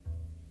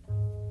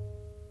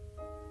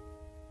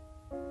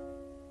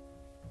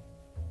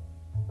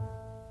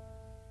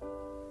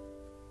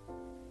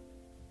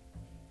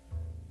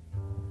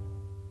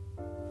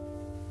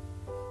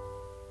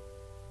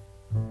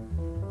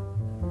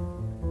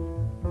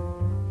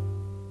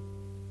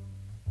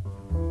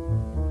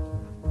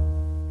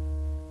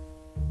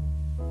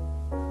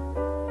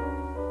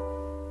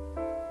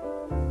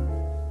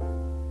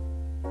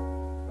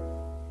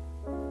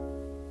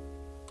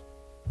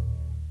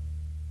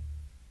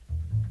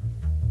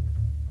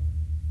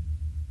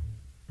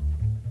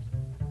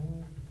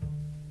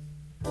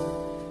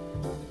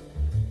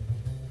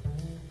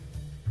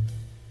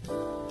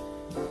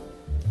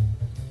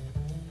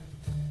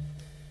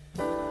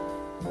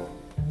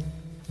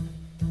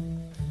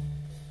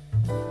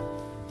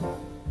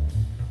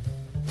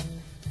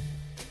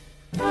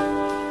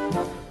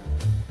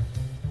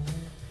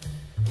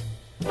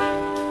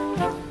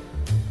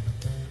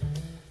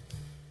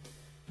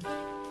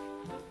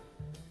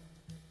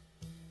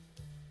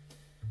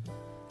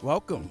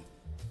Welcome.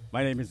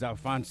 My name is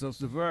Alfonso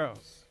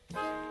Severos,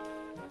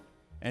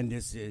 and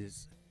this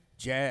is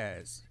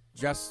Jazz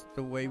Just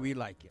the Way We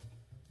Like It.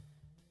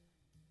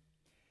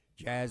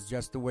 Jazz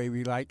Just the Way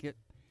We Like It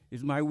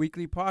is my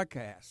weekly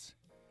podcast,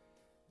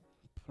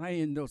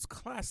 playing those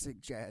classic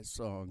jazz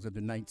songs of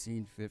the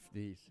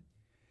 1950s,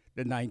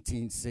 the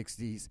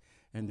 1960s,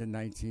 and the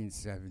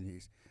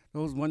 1970s.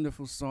 Those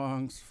wonderful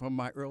songs from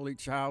my early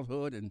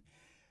childhood and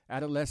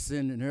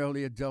adolescent and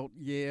early adult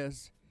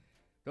years.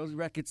 Those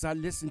records I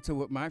listened to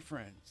with my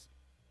friends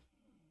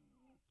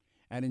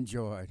and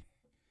enjoyed.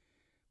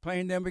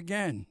 Playing them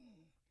again,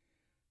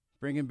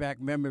 bringing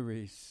back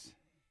memories,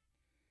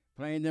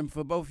 playing them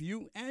for both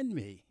you and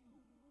me.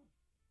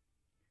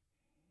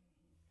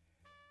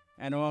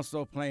 And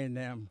also playing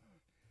them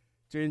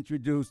to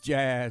introduce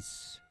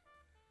jazz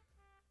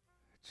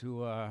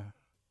to a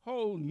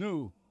whole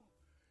new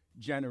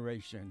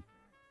generation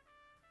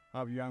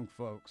of young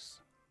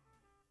folks.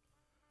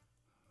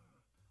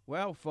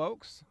 Well,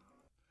 folks,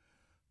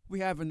 we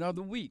have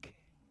another week,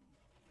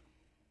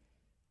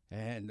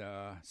 and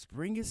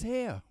spring is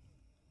here.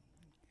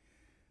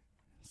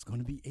 It's going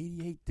to be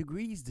 88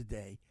 degrees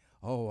today.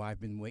 Oh,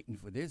 I've been waiting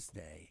for this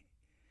day.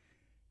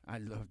 I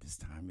love this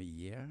time of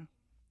year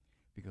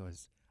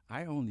because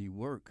I only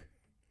work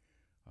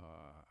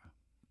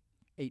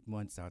 8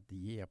 months out the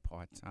year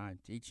part-time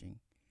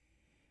teaching,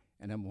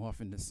 and I'm off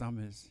in the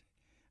summers,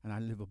 and I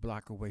live a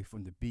block away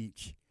from the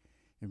beach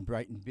in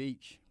Brighton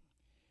Beach,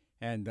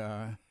 and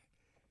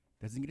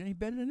doesn't get any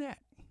better than that.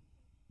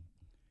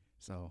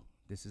 So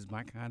this is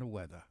my kind of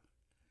weather.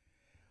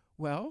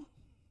 Well,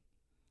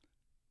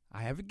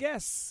 I have a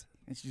guest,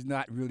 and she's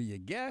not really a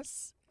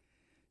guest.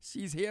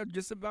 She's here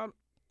just about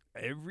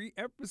every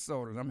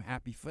episode, and I'm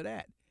happy for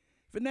that.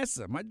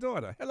 Vanessa, my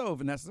daughter. Hello,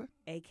 Vanessa.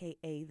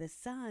 AKA the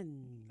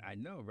sun. I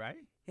know,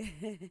 right?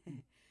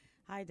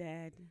 Hi,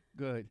 Dad.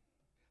 Good.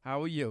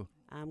 How are you?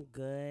 I'm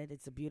good.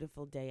 It's a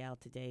beautiful day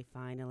out today,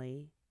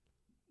 finally.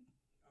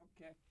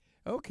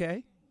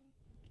 Okay.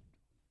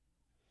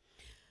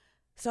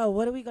 So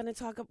what are we going to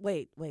talk about?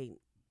 Wait.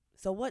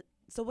 So what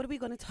are we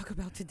going to talk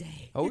about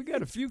today? Oh, we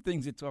got a few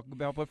things to talk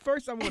about, but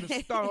first I want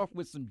to start off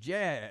with some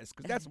jazz,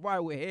 because that's why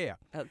we're here.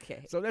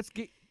 Okay. So let's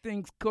get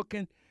things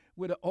cooking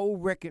with an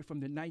old record from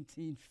the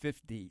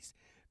 1950s.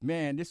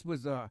 Man, this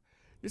is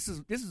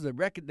a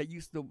record that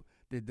used to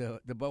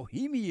the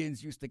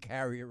Bohemians used to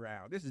carry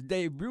around. This is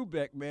Dave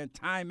Brubeck, man,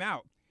 Time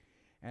Out.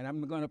 And I'm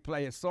going to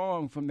play a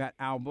song from that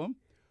album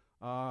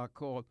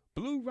called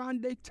Blue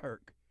Rondo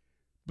Turk.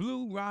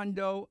 Blue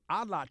Rondo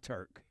a la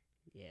Turk.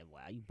 Yeah, wow,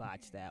 you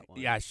botched that one.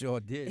 Yeah, I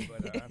sure did.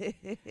 But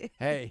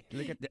hey,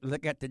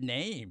 look at the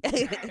name.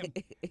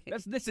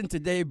 Let's listen to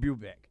Dave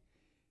Brubeck.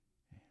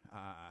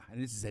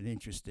 And this is an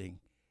interesting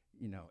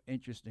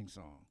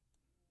song.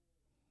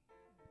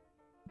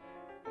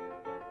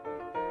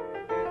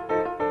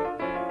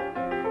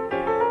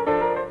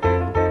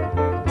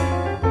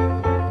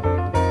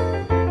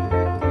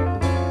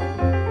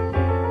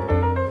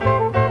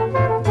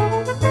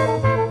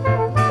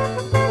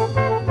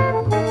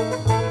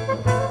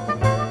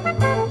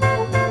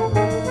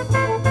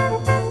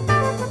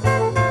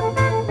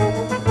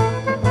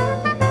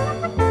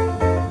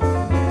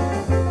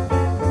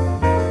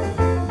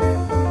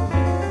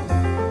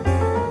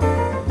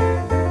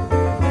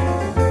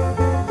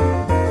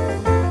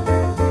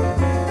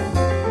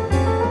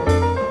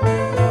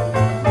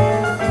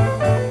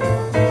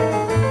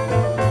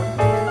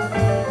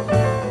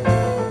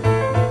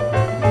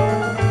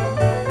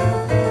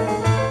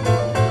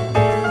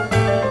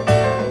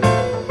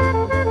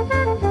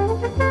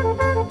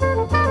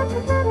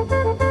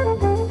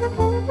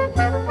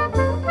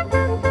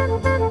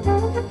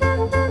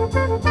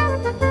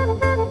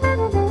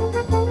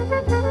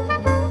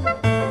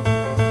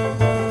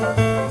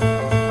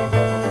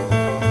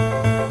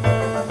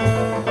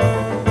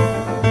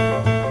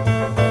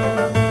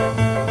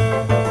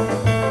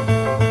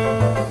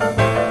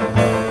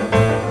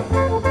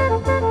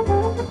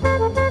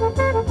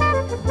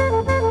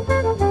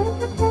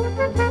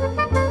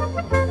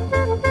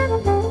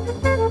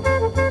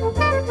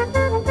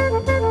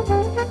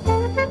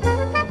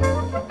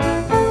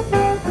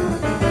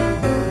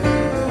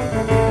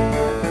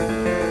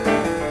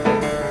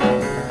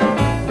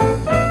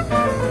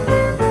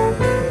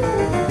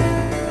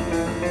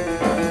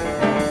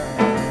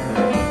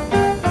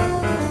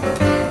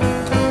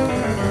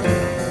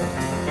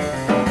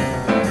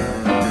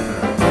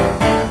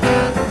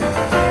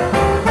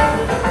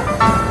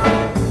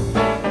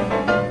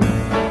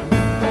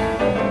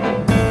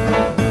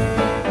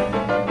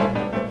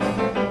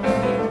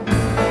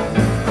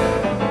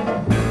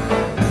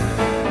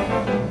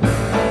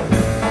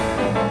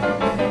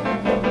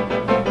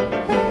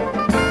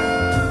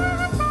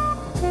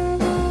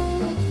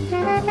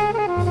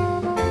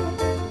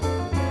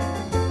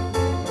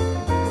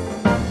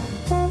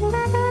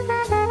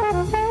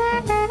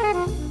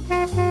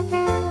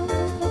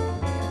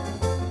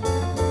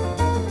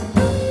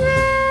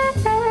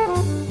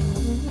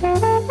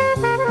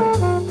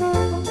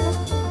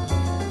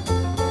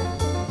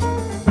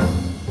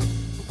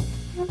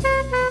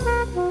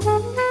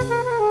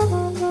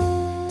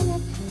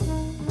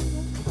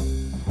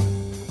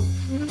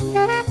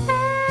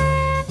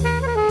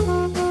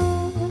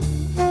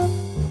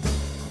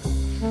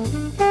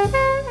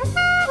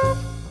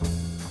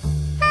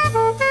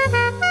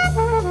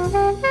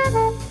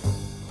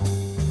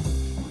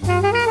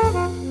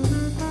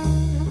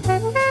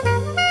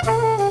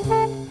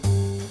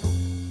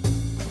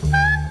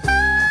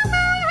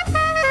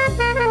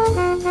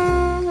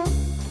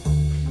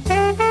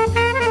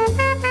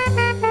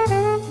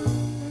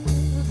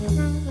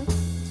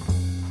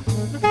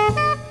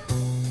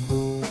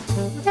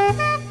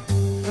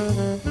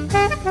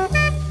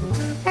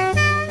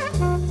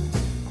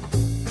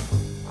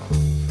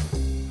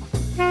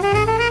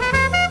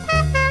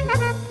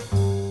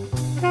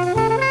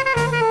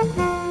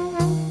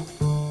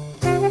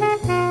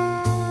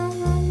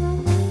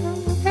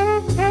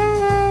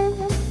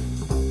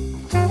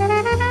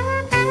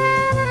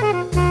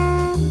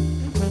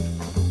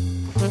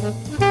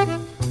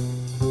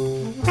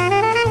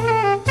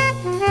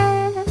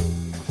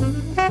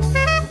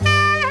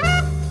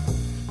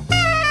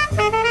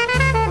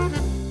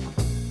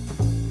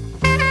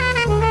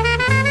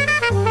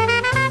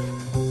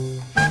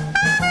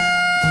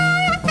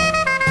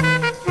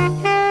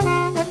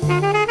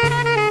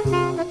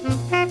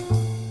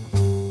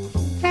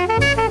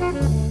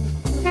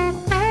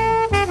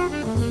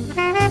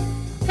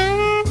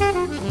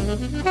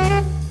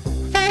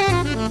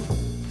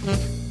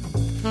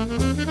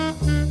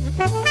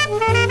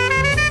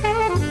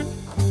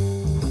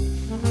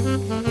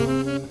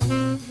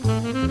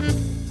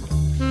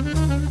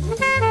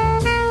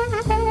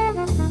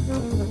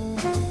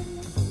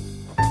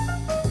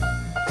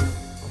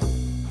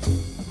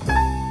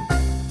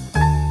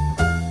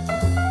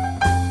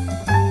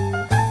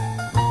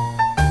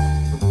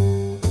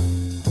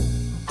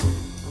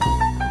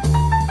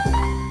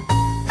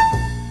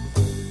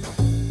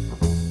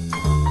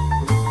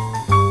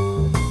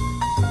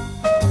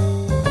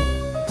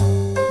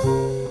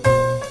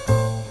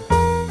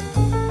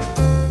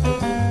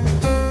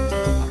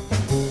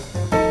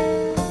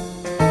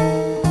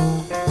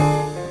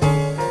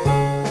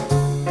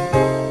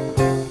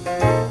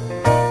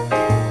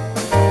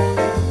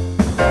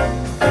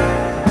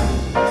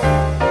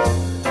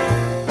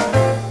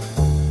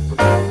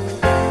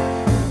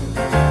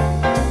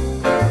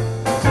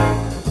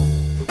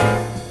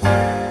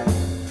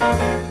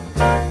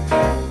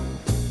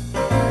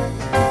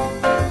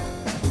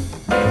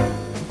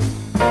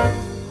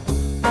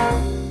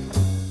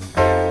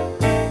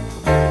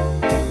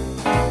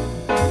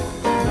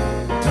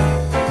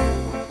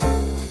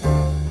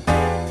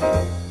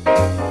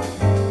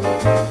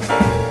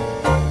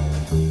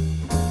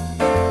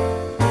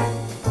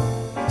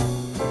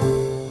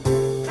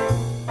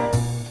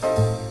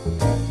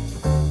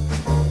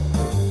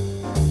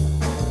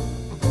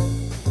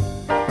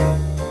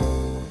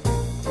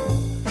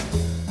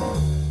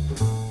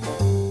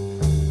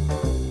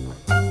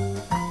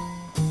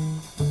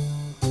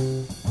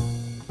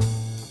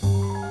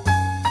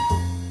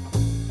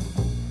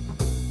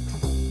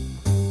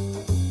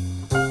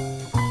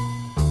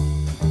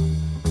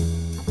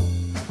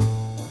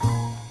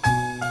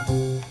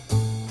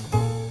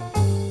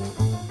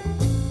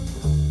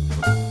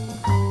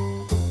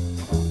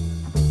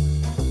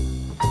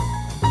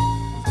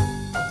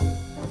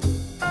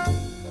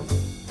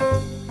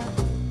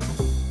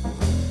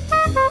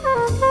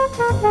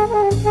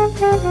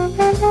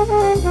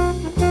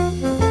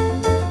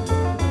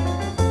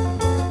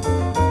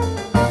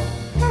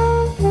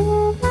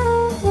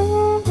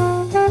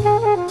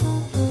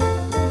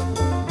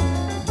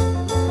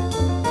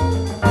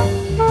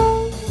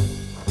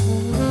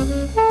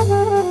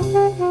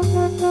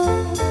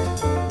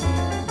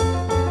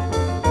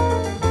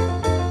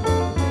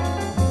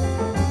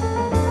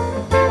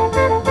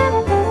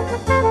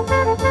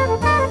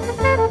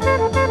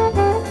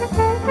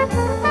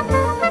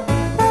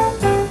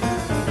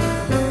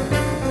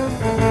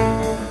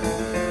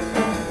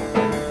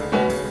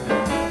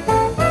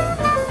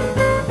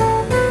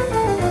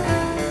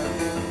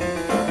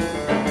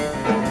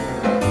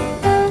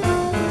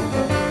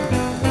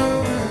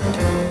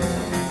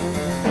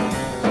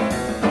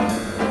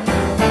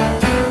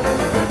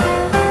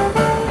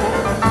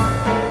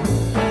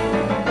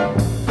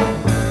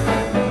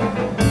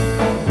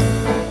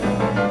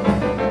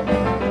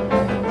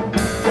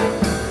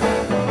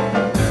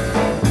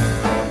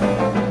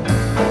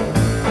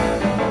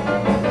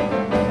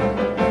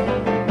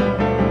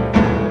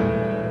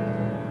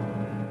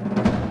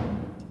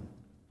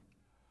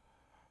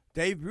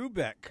 Dave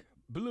Brubeck,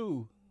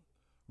 Blue,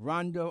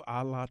 Rondo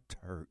a la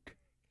Turk.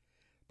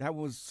 That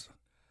was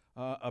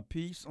a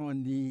piece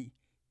on the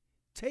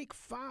Take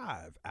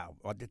Five album,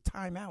 or the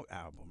Time Out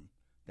album.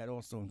 That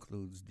also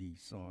includes the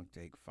song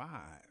Take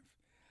Five.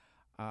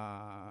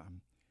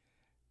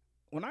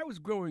 When I was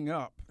growing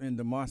up in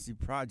the Marcy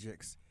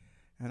Projects,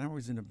 and I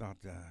was in about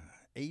the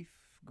 8th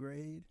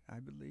grade, I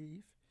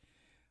believe,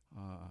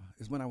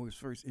 is when I was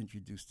first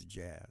introduced to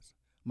jazz.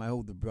 My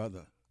older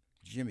brother,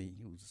 Jimmy,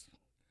 who's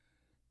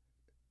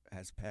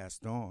has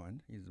passed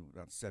on. He's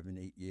about 7,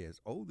 8 years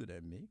older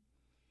than me.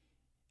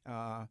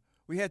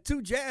 We had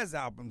 2 jazz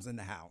albums in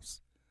the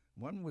house.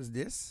 One was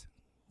this,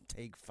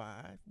 Take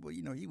 5. Well,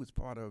 he was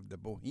part of the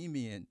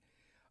Bohemian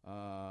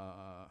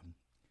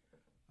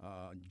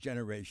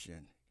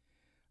generation,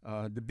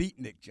 the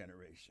Beatnik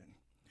generation.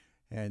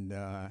 And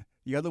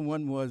the other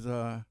one was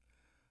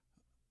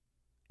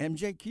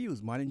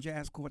MJQ's Modern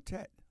Jazz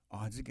Quartet,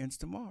 Odds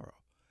Against Tomorrow.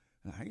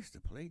 And I used to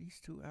play these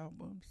 2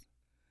 albums,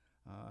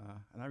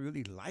 and I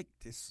really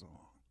liked this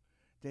song.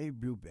 Dave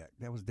Brubeck.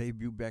 That was Dave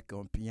Brubeck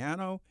on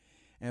piano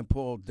and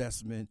Paul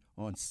Desmond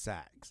on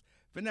sax.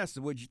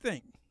 Vanessa, what'd you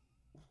think?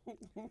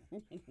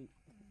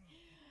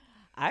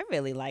 I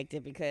really liked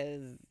it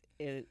because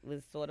it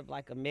was sort of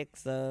like a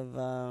mix of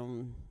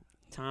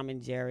Tom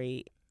and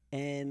Jerry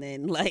and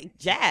then like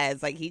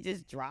jazz. Like he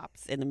just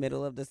drops in the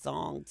middle of the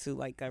song to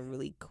like a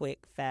really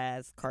quick,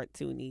 fast,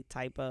 cartoony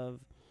type of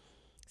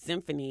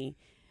symphony.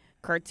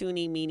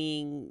 Cartoony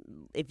meaning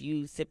if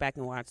you sit back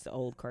and watch the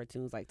old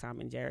cartoons like Tom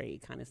and Jerry,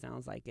 it kind of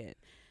sounds like it.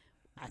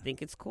 I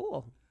think it's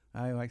cool.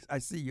 I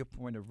see your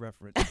point of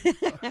reference.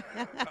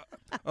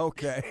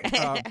 Okay.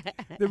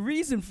 The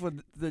reason for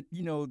the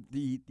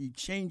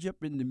change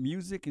up in the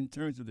music in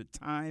terms of the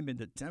time and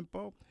the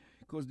tempo,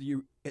 because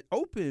it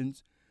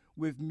opens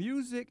with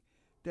music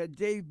that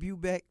Dave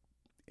Brubeck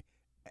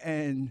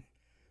and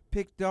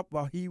picked up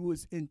while he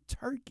was in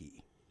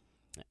Turkey.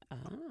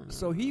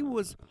 So he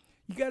was.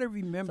 You got to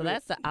remember. So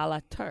that's the a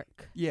la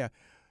Turk. Yeah.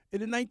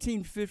 In the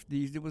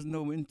 1950s, there was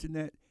no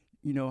internet.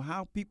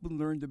 How people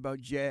learned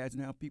about jazz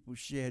and how people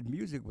shared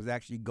music was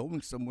actually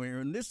going somewhere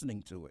and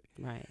listening to it.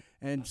 Right.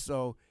 And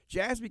so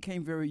jazz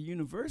became very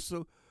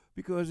universal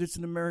because it's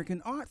an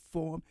American art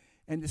form,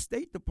 and the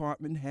State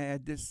Department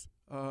had this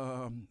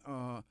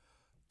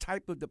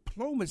type of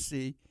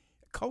diplomacy,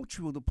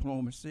 cultural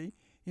diplomacy,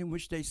 in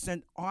which they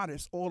sent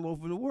artists all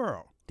over the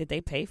world. Did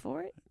they pay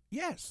for it?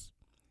 Yes.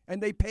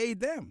 And they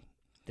paid them.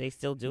 They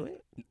still do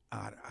it?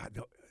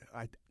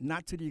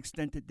 Not to the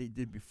extent that they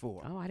did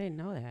before. Oh, I didn't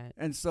know that.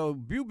 And so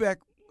Brubeck,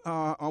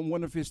 on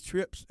one of his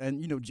trips,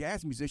 and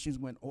jazz musicians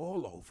went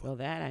all over. Well,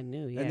 that I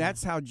knew, yeah. And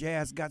that's how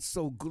jazz got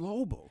so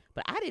global.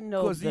 But I didn't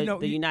know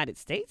the United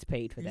States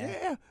paid for that.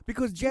 Yeah,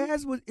 because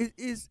jazz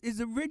is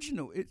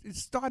original. It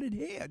started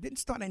here. It didn't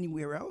start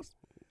anywhere else.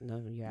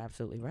 No, you're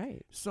absolutely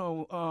right.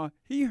 So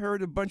he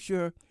heard a bunch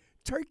of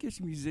Turkish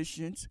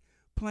musicians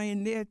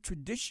playing their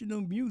traditional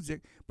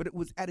music, but it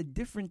was at a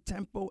different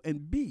tempo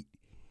and beat.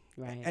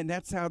 Right. And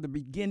that's how the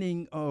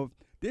beginning of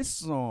this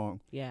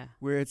song,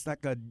 where it's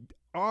like a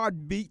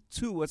odd beat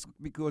to us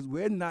because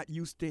we're not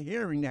used to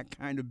hearing that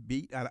kind of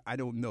beat. I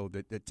don't know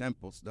the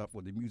tempo stuff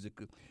or the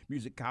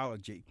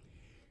musicology,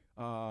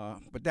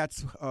 but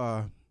that's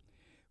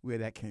where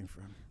that came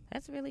from.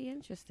 That's really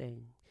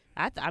interesting.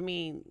 I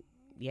mean,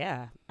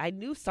 yeah, I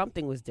knew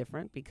something was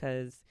different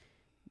because,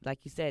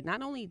 like you said,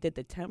 not only did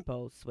the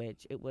tempo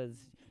switch, it was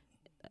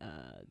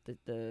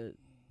the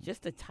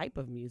just the type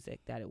of music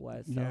that it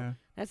was. So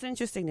that's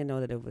interesting to know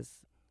that it was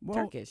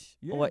Turkish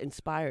or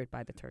inspired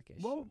by the Turkish.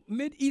 Well,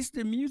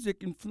 Mid-Eastern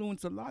music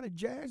influenced a lot of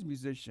jazz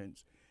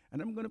musicians.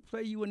 And I'm going to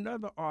play you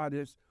another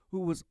artist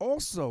who was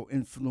also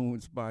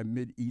influenced by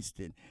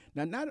Mid-Eastern.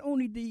 Now, not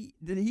only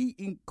did he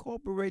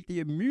incorporate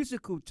their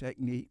musical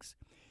techniques,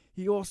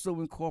 he also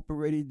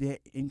incorporated their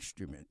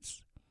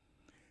instruments.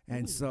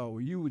 And so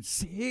you would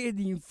hear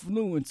the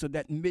influence of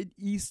that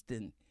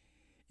Mid-Eastern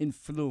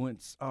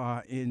influence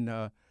in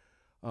the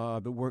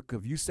work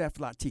of Yusef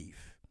Lateef.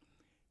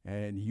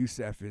 And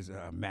Yusef is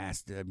a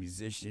master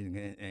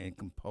musician and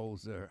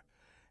composer.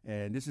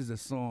 And this is a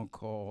song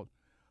called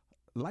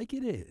Like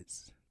It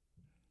Is.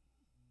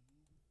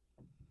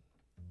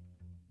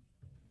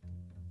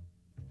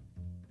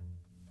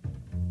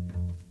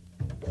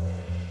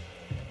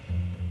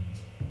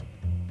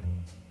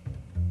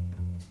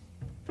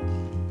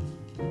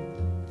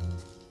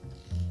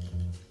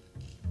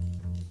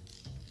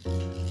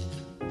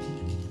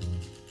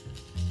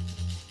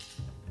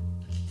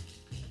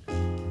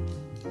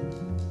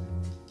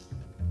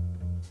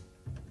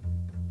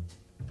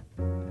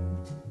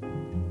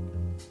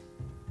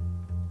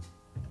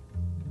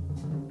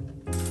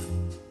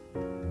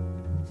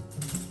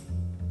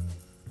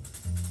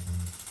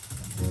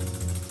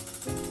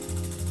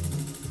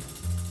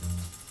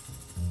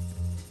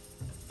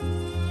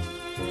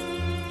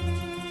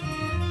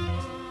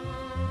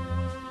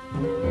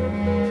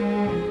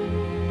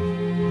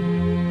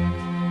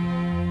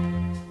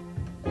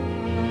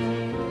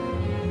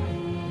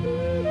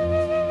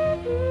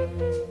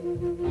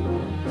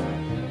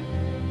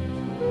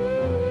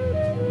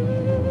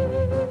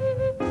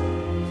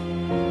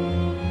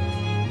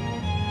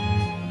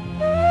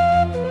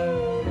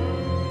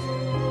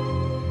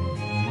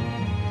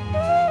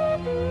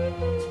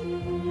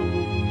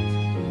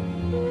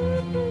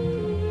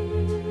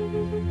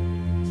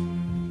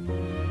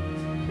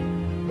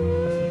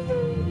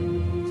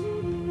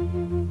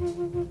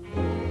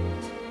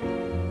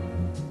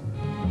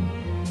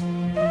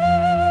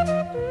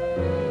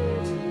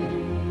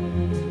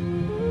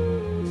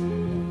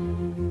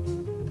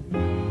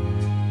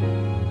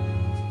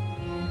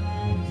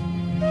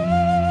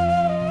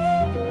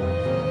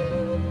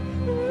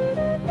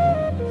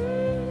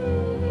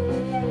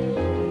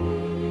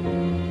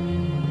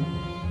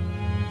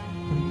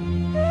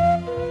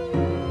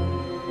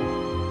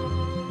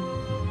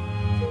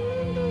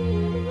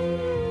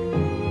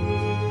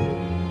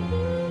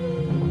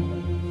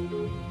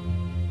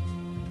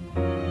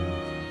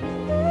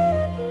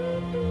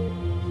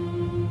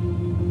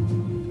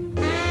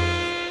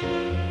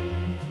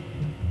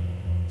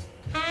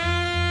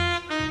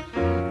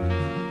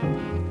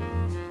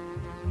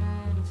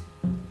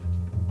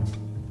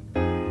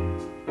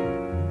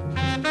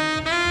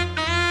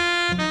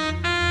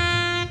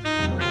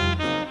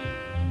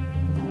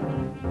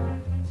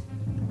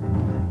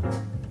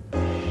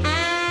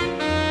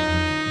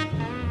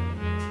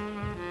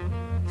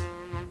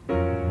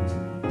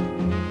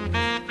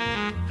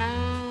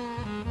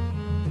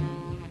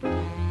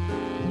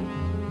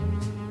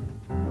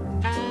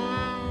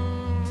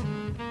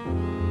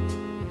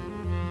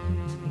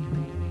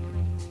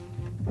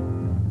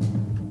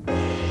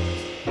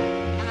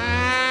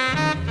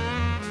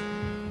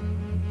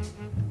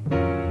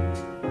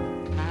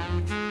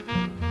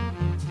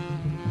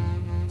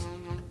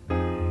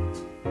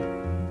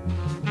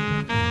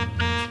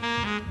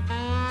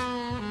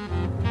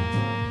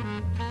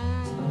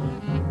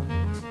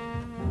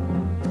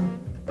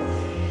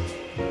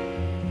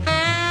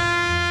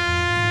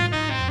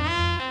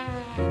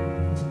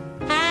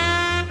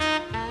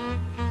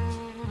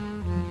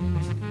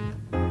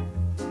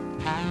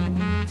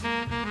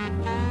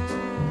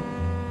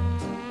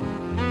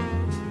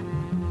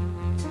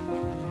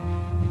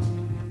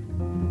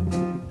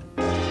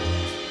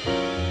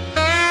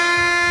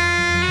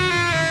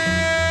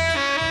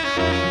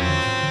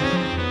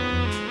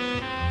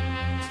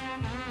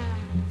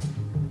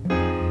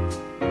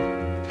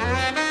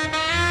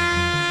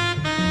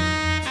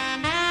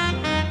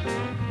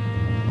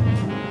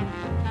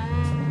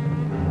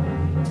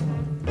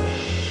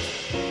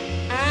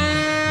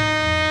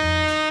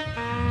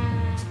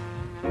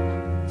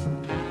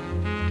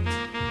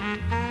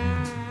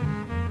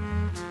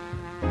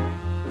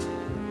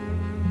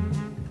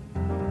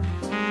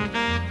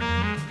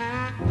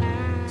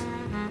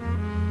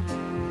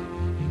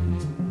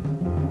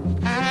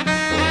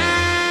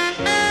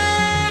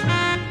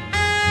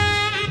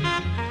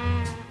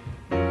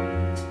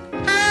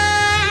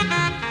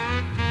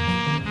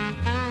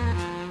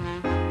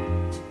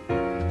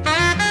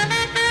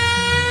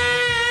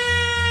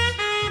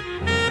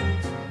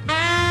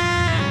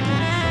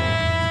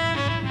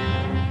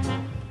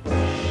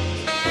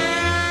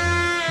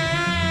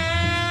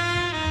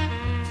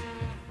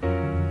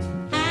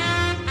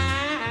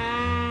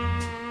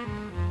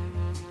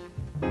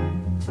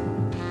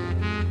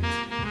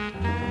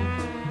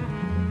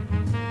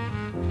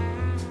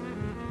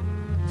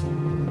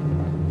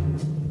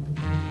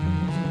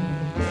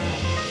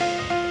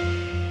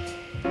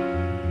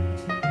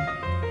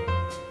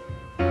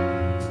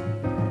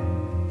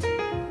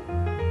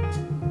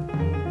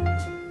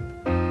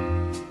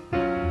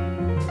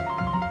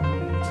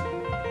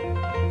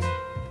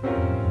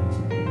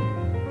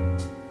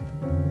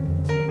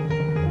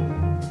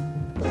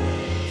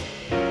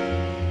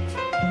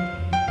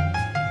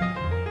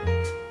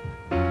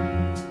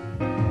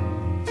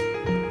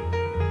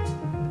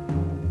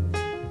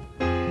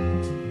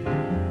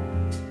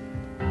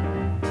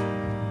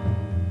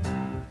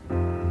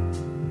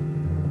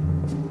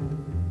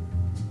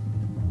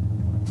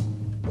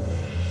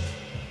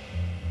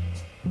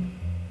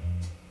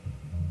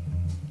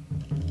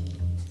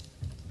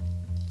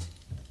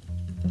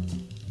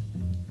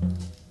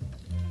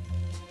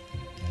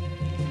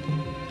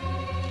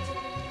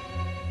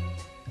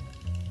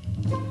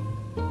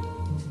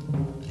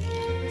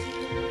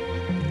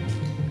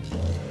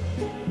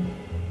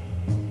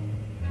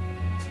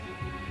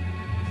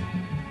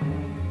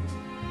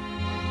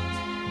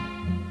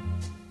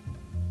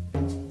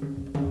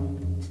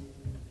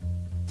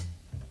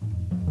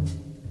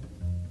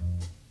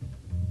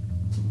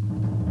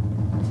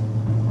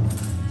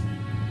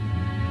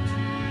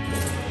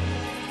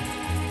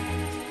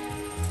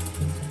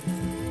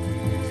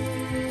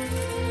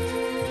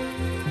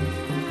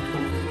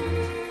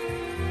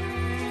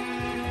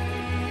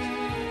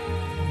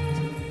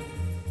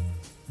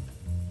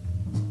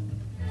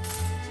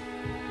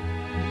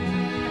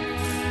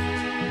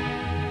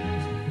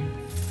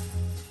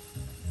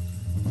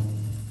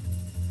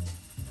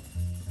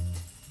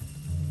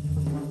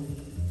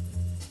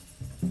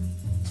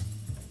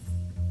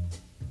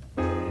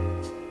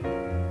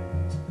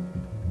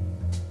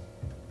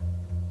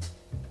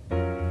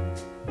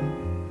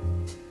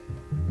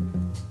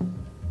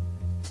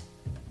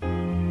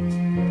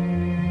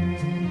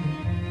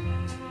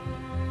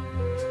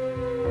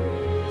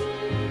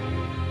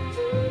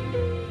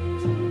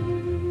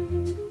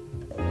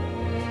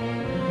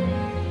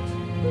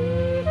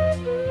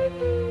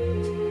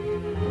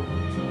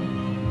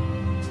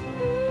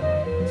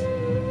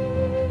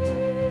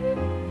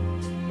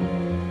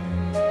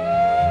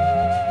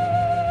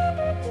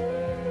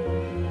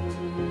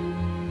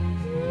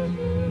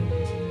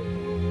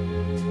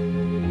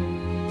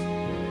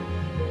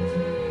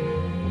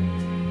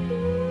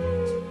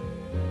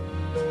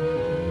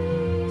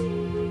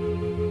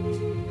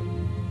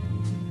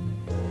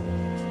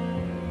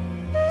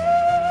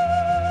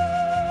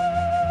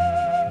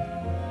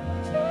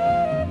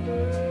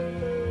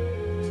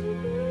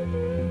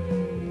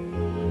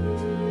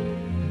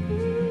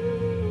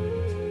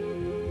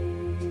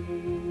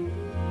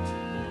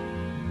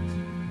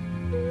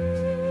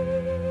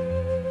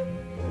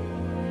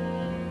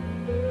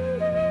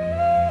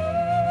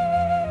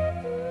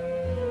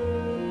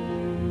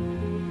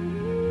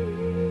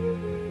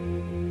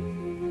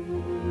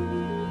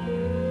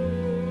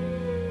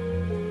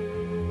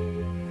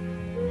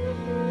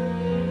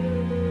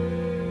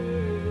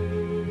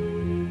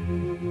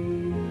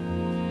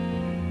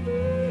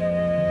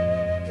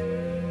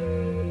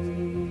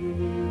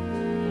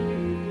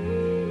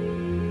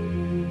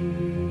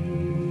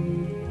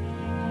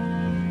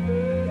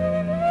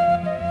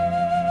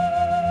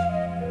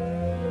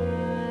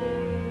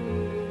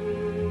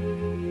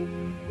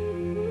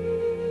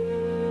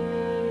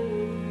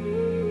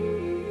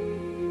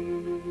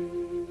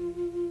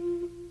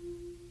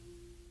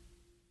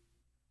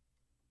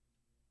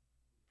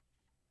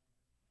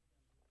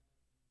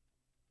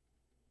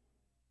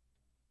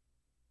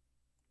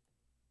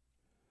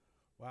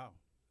 Wow.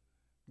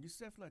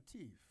 Yusef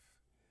Lateef.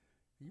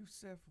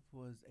 Yusef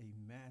was a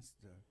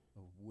master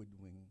of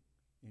woodwind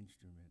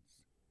instruments,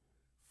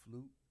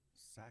 flute,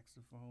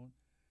 saxophone.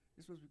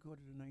 This was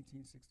recorded in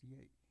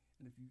 1968.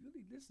 And if you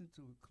really listen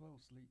to it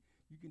closely,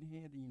 you can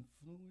hear the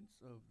influence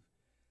of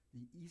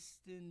the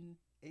Eastern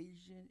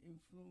Asian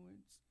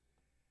influence.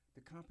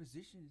 The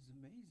composition is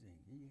amazing.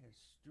 He has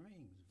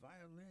strings,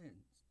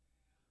 violins,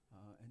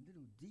 and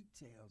little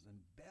details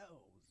and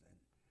bells. And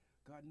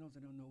God knows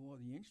I don't know all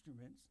the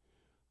instruments,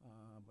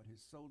 but his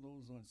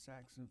solos on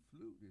sax and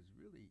flute is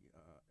really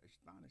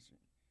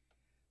astonishing.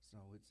 So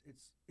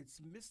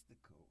it's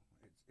mystical.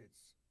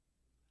 It's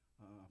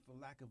for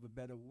lack of a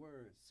better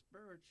word,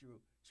 spiritual,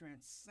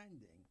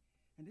 transcending.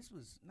 And this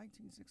was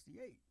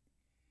 1968.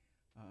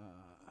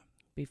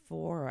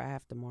 Before or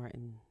after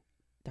Martin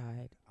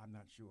died? I'm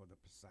not sure the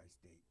precise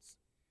dates.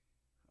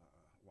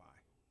 Why?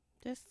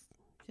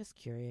 Just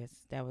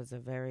curious. That was a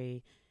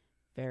very,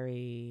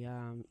 very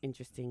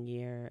interesting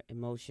year.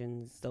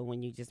 Emotions. So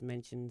when you just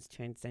mentioned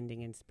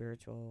transcending and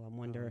spiritual, I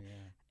wonder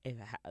if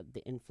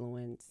the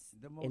influence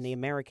in the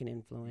American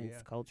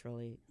influence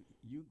culturally.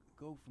 You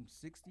go from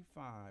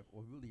 65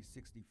 or really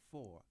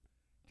 64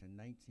 to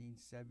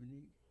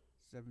 1970,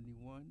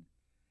 71.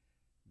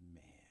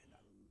 Man, a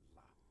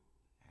lot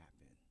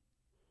happened.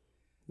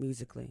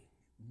 Musically,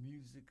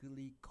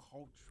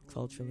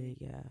 culturally,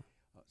 yeah.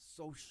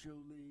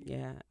 Socially,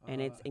 yeah,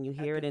 and and you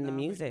hear it in the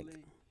music.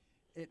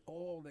 It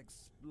all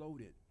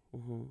exploded,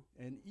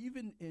 and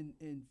even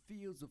in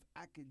fields of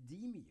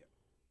academia,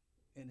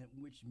 in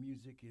which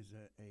music is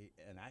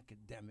an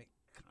academic,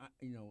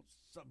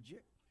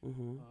 subject.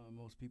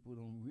 Most people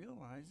don't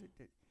realize it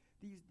that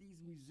these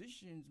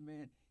musicians,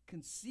 man,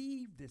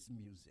 conceive this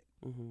music,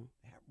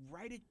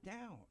 write it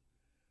down.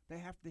 They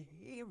have to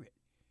hear it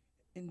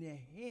in their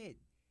head,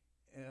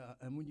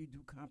 and when you do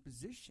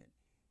composition,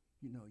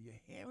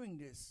 you're hearing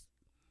this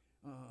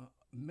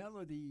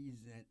melodies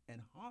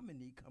and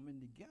harmony coming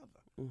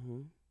together,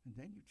 and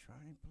then you try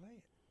and play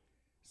it.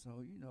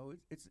 So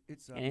it's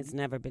and it's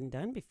never been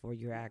done before.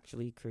 You're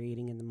actually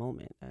creating in the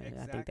moment.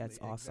 I think that's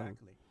awesome.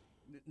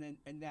 Exactly.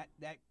 And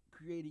that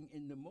creating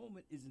in the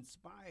moment is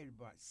inspired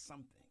by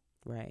something.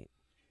 Right.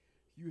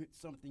 You hit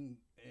something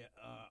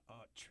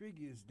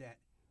triggers that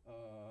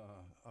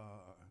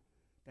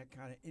that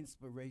kind of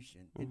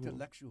inspiration,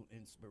 intellectual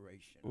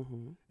inspiration.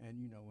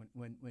 And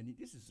when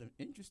this is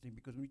interesting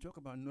because when we talk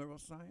about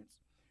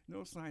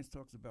neuroscience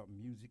talks about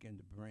music and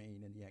the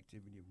brain and the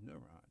activity of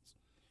neurons.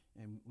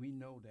 And we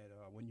know that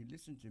when you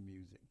listen to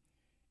music,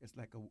 it's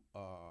like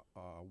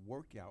a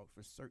workout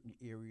for certain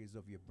areas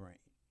of your brain.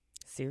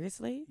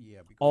 Seriously?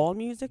 Yeah. All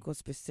music or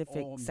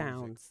specific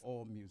sounds?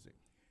 All music.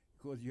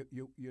 Because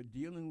you're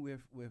dealing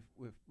with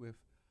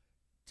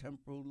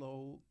temporal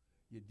lobe,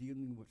 you're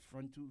dealing with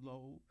frontal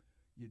lobe,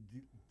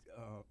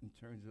 in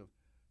terms of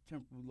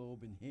temporal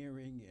lobe and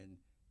hearing and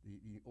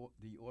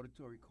the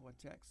auditory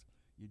cortex.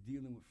 You're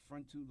dealing with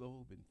frontal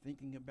lobe and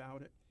thinking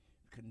about it,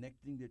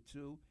 connecting the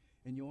two.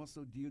 And you're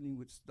also dealing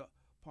with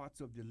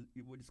parts of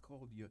what is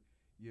called your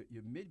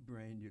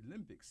midbrain, your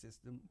limbic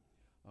system,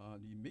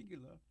 the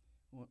amygdala,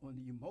 on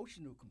the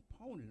emotional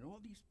component.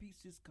 All these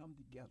pieces come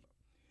together.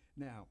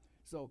 Now,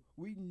 so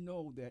we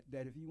know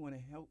that if you want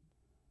to help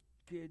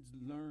kids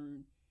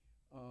learn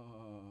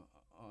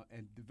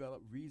and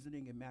develop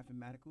reasoning and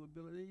mathematical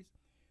abilities,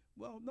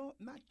 well,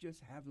 not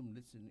just have them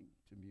listening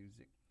to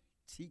music,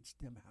 teach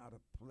them how to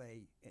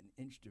play an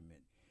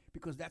instrument,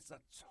 because that's a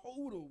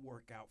total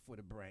workout for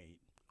the brain.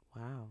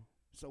 Wow.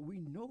 So we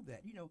know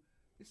that.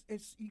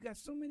 It's you got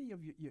so many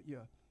of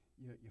your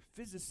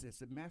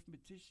physicists and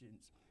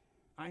mathematicians,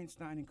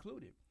 Einstein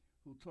included,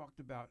 who talked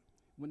about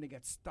when they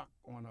got stuck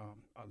on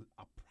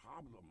a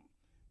problem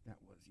that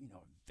was,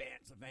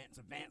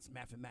 advanced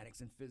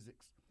mathematics and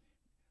physics.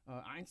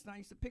 Einstein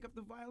used to pick up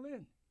the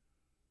violin,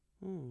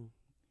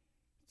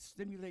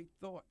 stimulate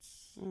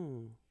thoughts,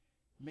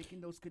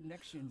 making those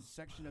connections,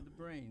 section of the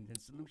brain, and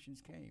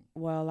solutions came.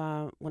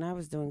 Well, when I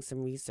was doing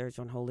some research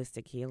on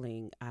holistic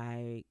healing,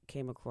 I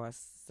came across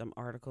some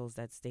articles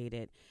that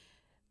stated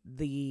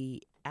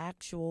the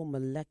actual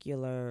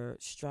molecular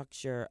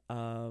structure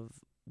of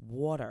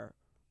water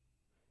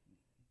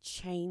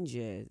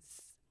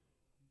changes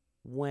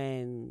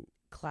when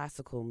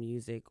classical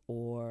music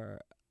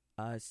or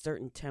a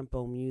certain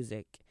tempo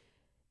music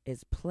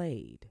is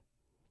played.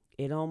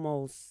 It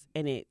almost,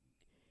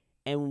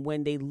 and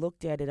when they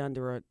looked at it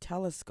under a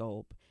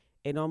telescope,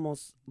 it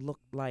almost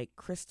looked like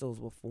crystals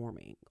were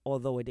forming.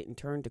 Although it didn't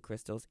turn to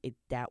crystals,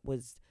 that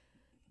was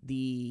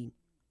the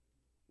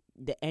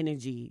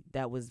energy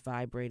that was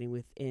vibrating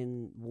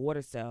within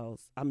water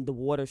cells. The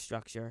water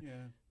structure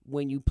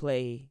when you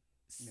play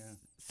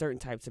certain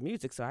types of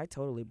music. So I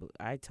totally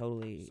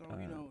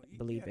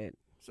believe it.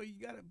 So you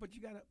gotta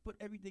put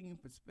everything in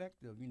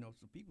perspective.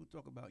 So people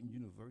talk about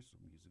universal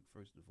music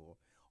first of all.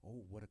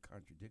 Oh, what a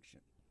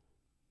contradiction!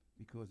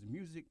 Because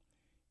music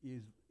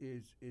is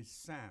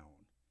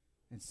sound,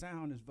 and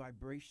sound is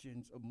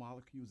vibrations of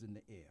molecules in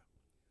the air,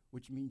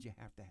 which means you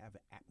have to have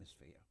an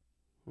atmosphere.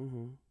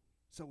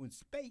 So in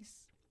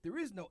space, There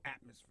is no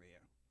atmosphere.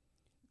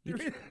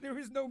 There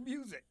is no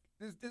music.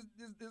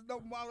 There's no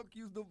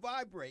molecules to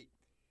vibrate.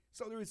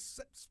 So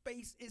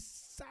space is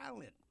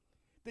silent.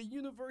 The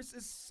universe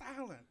is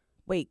silent.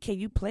 Wait, can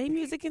you play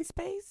music in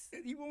space?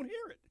 You won't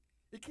hear it.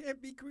 It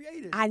can't be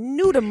created. I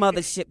knew the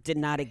mothership did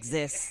not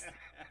exist.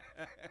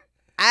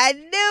 I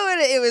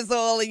knew it was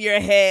all in your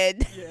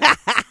head. Yeah.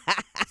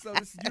 So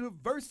this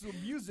universal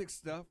music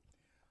stuff.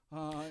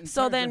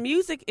 So then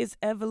music is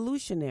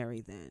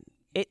evolutionary then.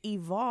 It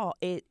evolved.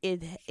 It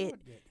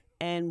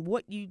and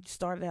what you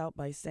started out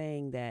by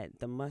saying that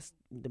the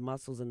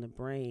muscles in the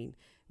brain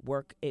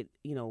work, it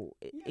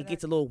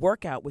gets a little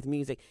workout with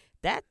music.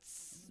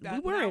 We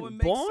weren't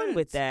born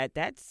with that.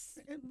 That's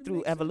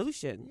through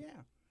evolution. Sense.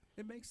 Yeah,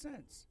 it makes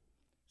sense.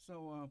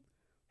 So,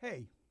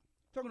 hey,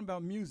 talking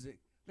about music,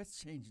 let's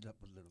change it up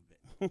a little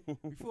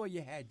bit. Before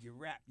you had your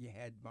rap, you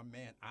had my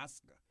man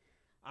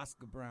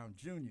Oscar Brown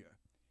Jr.,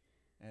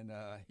 and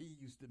he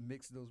used to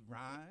mix those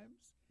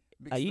rhymes.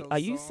 Are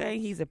you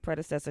saying he's a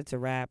predecessor to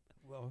rap?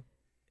 Well,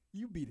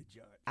 you be the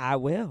judge. I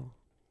will.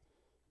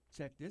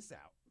 Check this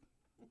out.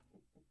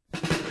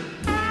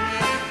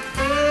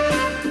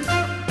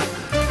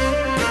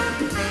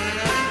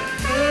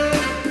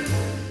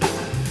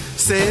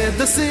 Said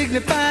the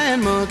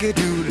signifying monkey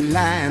to the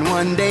lion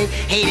one day,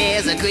 hey,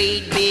 there's a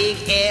great big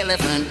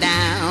elephant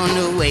down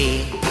the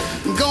way,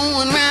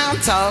 going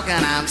round talking,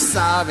 I'm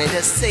sorry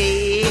to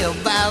say,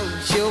 about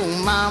your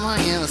mama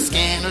in a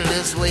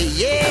scandalous way.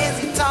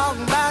 Yes, he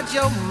talking about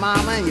your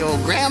mama and your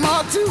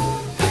grandma too,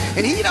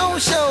 and he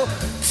don't show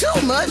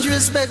too much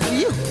respect for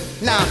you.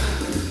 Now,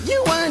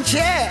 you weren't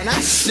here, and I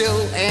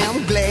sure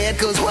am glad,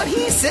 cause what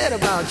he said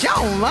about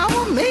your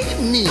mama made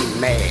me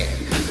mad.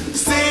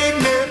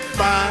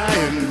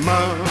 Signifying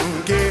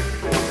monkey,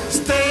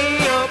 stay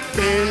up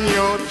in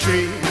your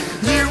tree.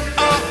 You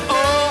are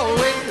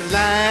always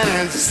lying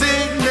and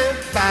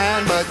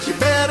signifying, but you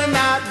better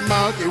not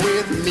monkey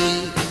with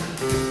me.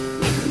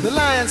 The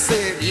lion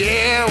said,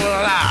 yeah,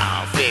 well,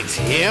 I'll fix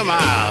him.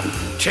 I'll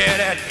tear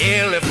that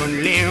elephant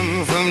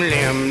limb from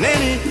limb.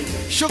 Then he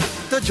shook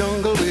the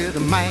jungle with a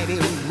mighty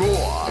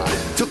roar,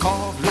 took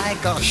off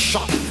like a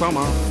shot from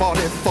a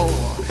 44.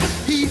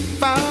 He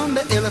found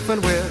the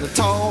elephant where the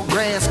tall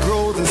grass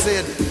grows and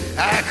said,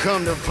 I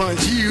come to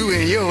punch you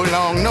in your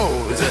long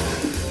nose.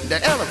 The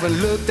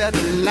elephant looked at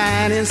the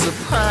lion in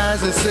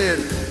surprise and said,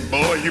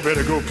 boy, you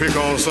better go pick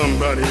on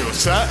somebody your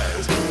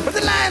size. But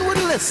the lion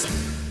wouldn't listen.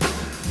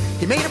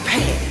 He made a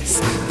pass.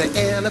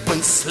 The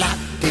elephant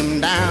slapped him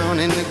down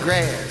in the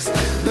grass.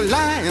 The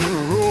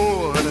lion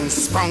roared and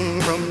sprung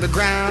from the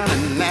ground,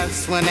 and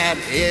that's when that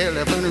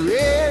elephant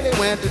really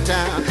went to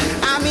town.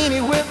 I mean,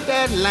 he whipped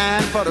that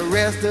lion for the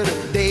rest of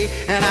the day,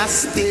 and I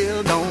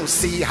still don't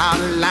see how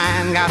the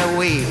lion got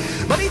away.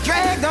 But he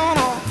dragged on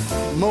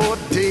off, more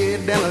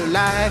dead than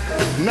alive,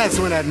 and that's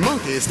when that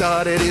monkey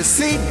started his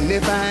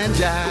signifying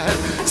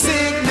jive.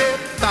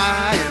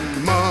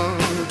 Signifying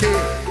monkey,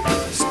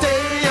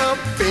 stay up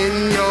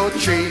in your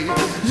tree.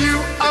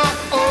 You are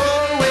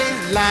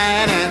always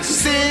lying and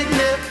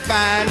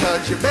signifying,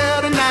 but you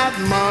better not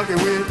monkey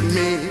with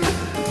me.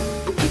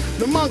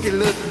 The monkey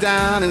looked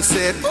down and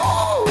said,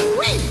 oh,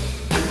 wait,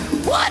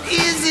 what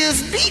is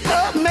this beat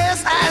up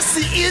mess I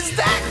see? Is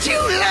that you,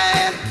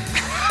 lion?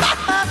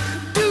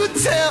 Do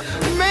tell,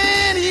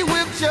 man, he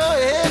whipped your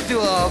head to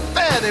a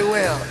fairly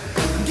well.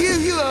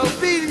 Give you a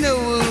beating that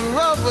was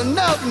rough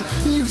enough.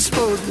 You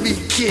supposed to be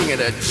king of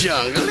the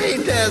jungle.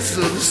 Ain't that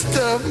some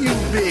stuff, you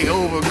big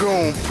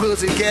overgrown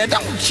pussycat?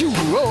 Don't you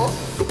roar.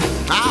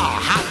 I'll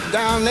hop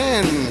down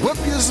there and whoop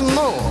you some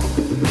more.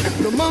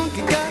 The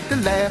monkey got to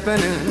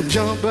laughing and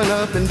jumping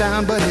up and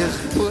down, but his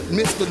foot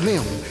missed the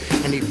limb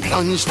and he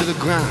plunged to the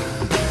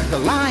ground. The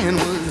lion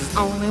was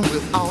on him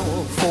with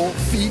all 4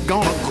 feet,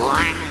 gonna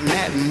grind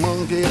that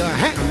monkey to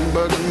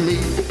hamburger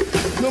meat.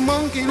 The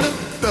monkey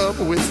looked up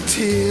with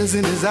tears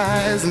in his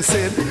eyes and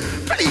said,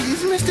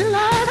 please, Mr.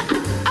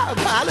 Lion, I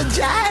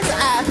apologize.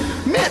 I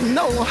meant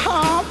no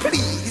harm.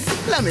 Please,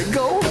 let me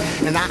go,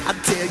 and I'll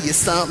tell you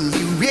something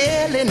you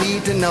really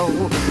need to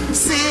know.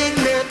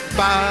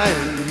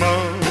 Signifying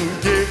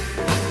monkey,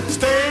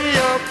 stay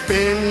up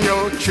in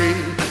your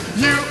tree.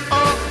 You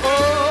are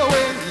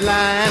always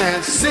lying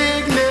and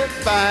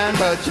signifying,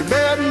 but you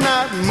better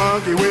not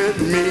monkey with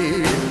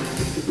me.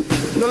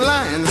 The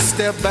lion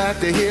stepped back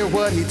to hear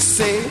what he'd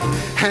say,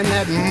 and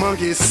that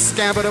monkey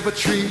scampered up a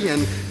tree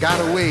and got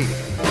away.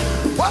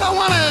 What I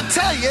want to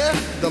tell you,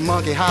 the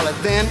monkey hollered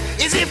then,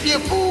 is if you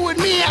fool with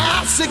me,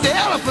 I'll sick the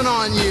elephant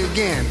on you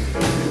again.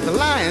 The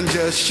lion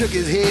just shook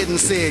his head and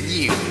said,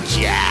 you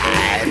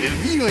jive,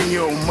 if you and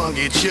your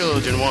monkey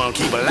children want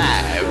to keep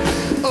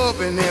alive,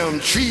 up in them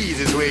trees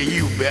is where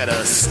you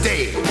better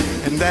stay.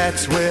 And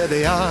that's where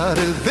they are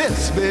to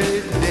this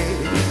very day.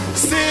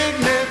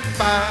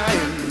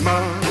 Signifying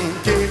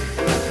monkey,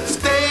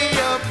 stay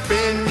up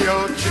in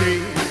your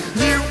tree.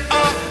 You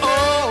are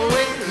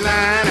always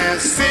lying and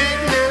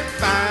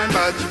signifying,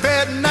 but you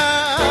better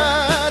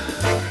not.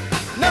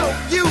 No,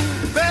 you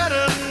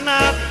better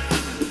not.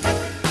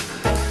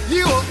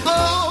 You are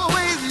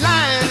always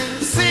lying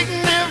and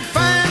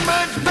signifying,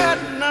 but you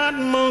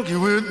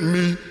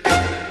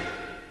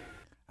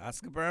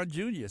Oscar Brown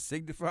Jr.,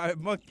 Signified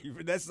Monkey.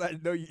 Vanessa, I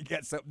know you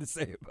got something to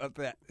say about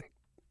that.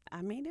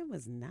 I mean, it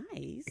was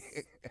nice.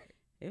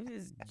 It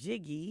was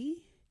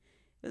jiggy.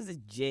 It was a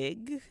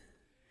jig.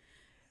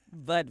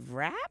 But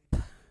rap?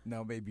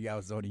 No, maybe I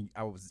was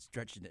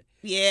stretching it.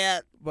 Yeah.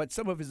 But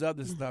some of his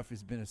other stuff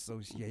has been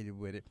associated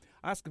with it.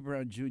 Oscar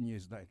Brown Jr.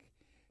 is like,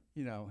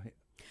 you know.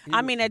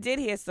 I mean, I did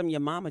hear some Your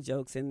Mama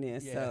jokes in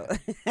there, Yeah.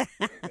 so.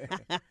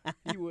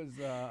 He was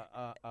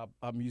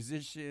a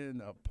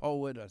musician, a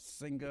poet, a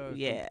singer,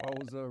 Yeah.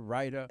 composer,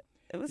 writer.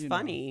 It was You know.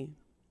 funny.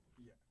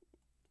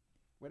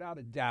 Without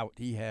a doubt,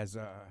 he has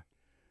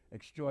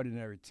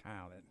extraordinary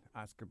talent,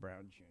 Oscar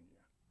Brown Jr.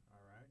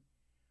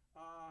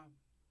 All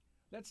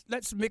right.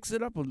 Let's mix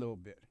it up a little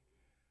bit.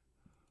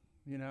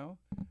 You know,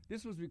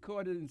 this was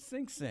recorded in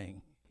Sing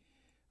Sing,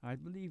 I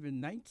believe,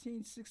 in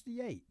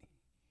 1968.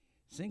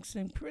 Sing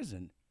Sing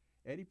Prison,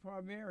 Eddie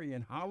Palmieri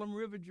and Harlem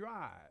River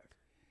Drive.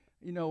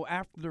 You know,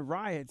 after the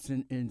riots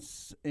in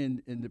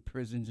the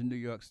prisons in New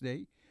York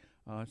State,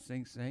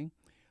 Sing Sing,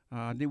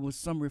 there was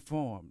some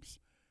reforms,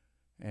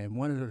 and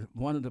one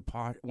of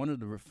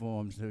the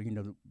reforms, you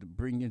know, to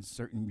bring in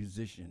certain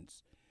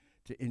musicians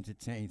to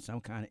entertain, some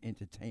kind of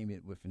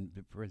entertainment within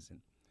the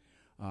prison.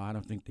 I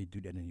don't think they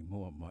do that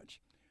anymore much,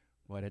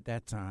 but at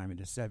that time in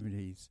the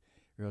 70s,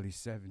 early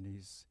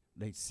 70s,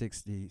 late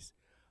 60s,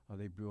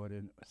 they brought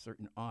in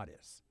certain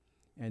artists,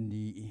 and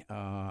the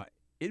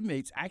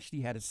inmates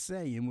actually had a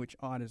say in which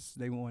artists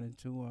they wanted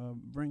to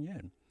bring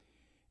in,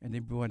 and they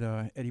brought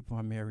Eddie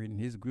Palmieri and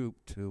his group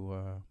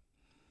to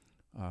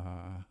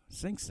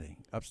Sing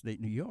Sing, upstate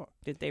New York.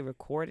 Did they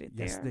record it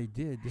there? Yes, they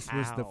did. This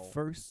was the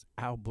first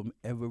album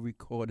ever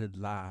recorded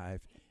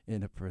live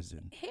in a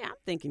prison. Hey, I'm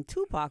thinking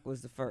Tupac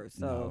was the first.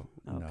 So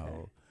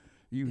No.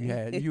 You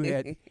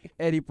had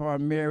Eddie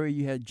Palmieri,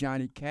 you had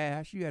Johnny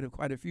Cash, you had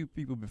quite a few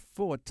people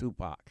before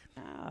Tupac.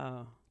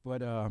 Oh.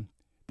 But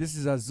this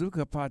is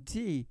Azuka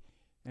Pati,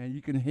 and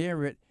you can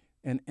hear it.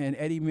 And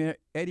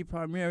Eddie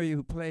Palmieri,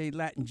 who played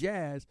Latin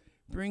jazz,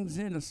 brings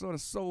in a sort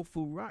of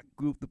soulful rock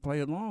group to play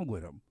along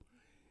with him.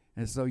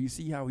 And so you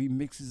see how he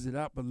mixes it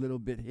up a little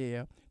bit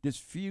here, this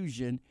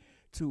fusion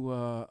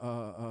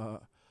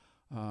to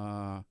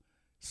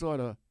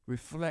sort of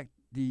reflect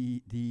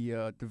the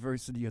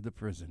diversity of the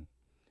prison.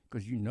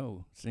 Because you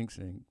know, Sing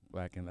Sing,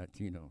 Black and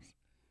Latinos.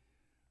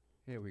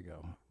 Here we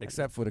go.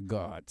 Except for the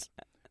guards.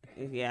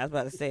 Yeah, I was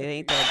about to say, it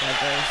ain't that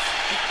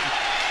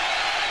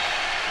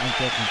I'm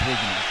talking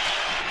prisoners.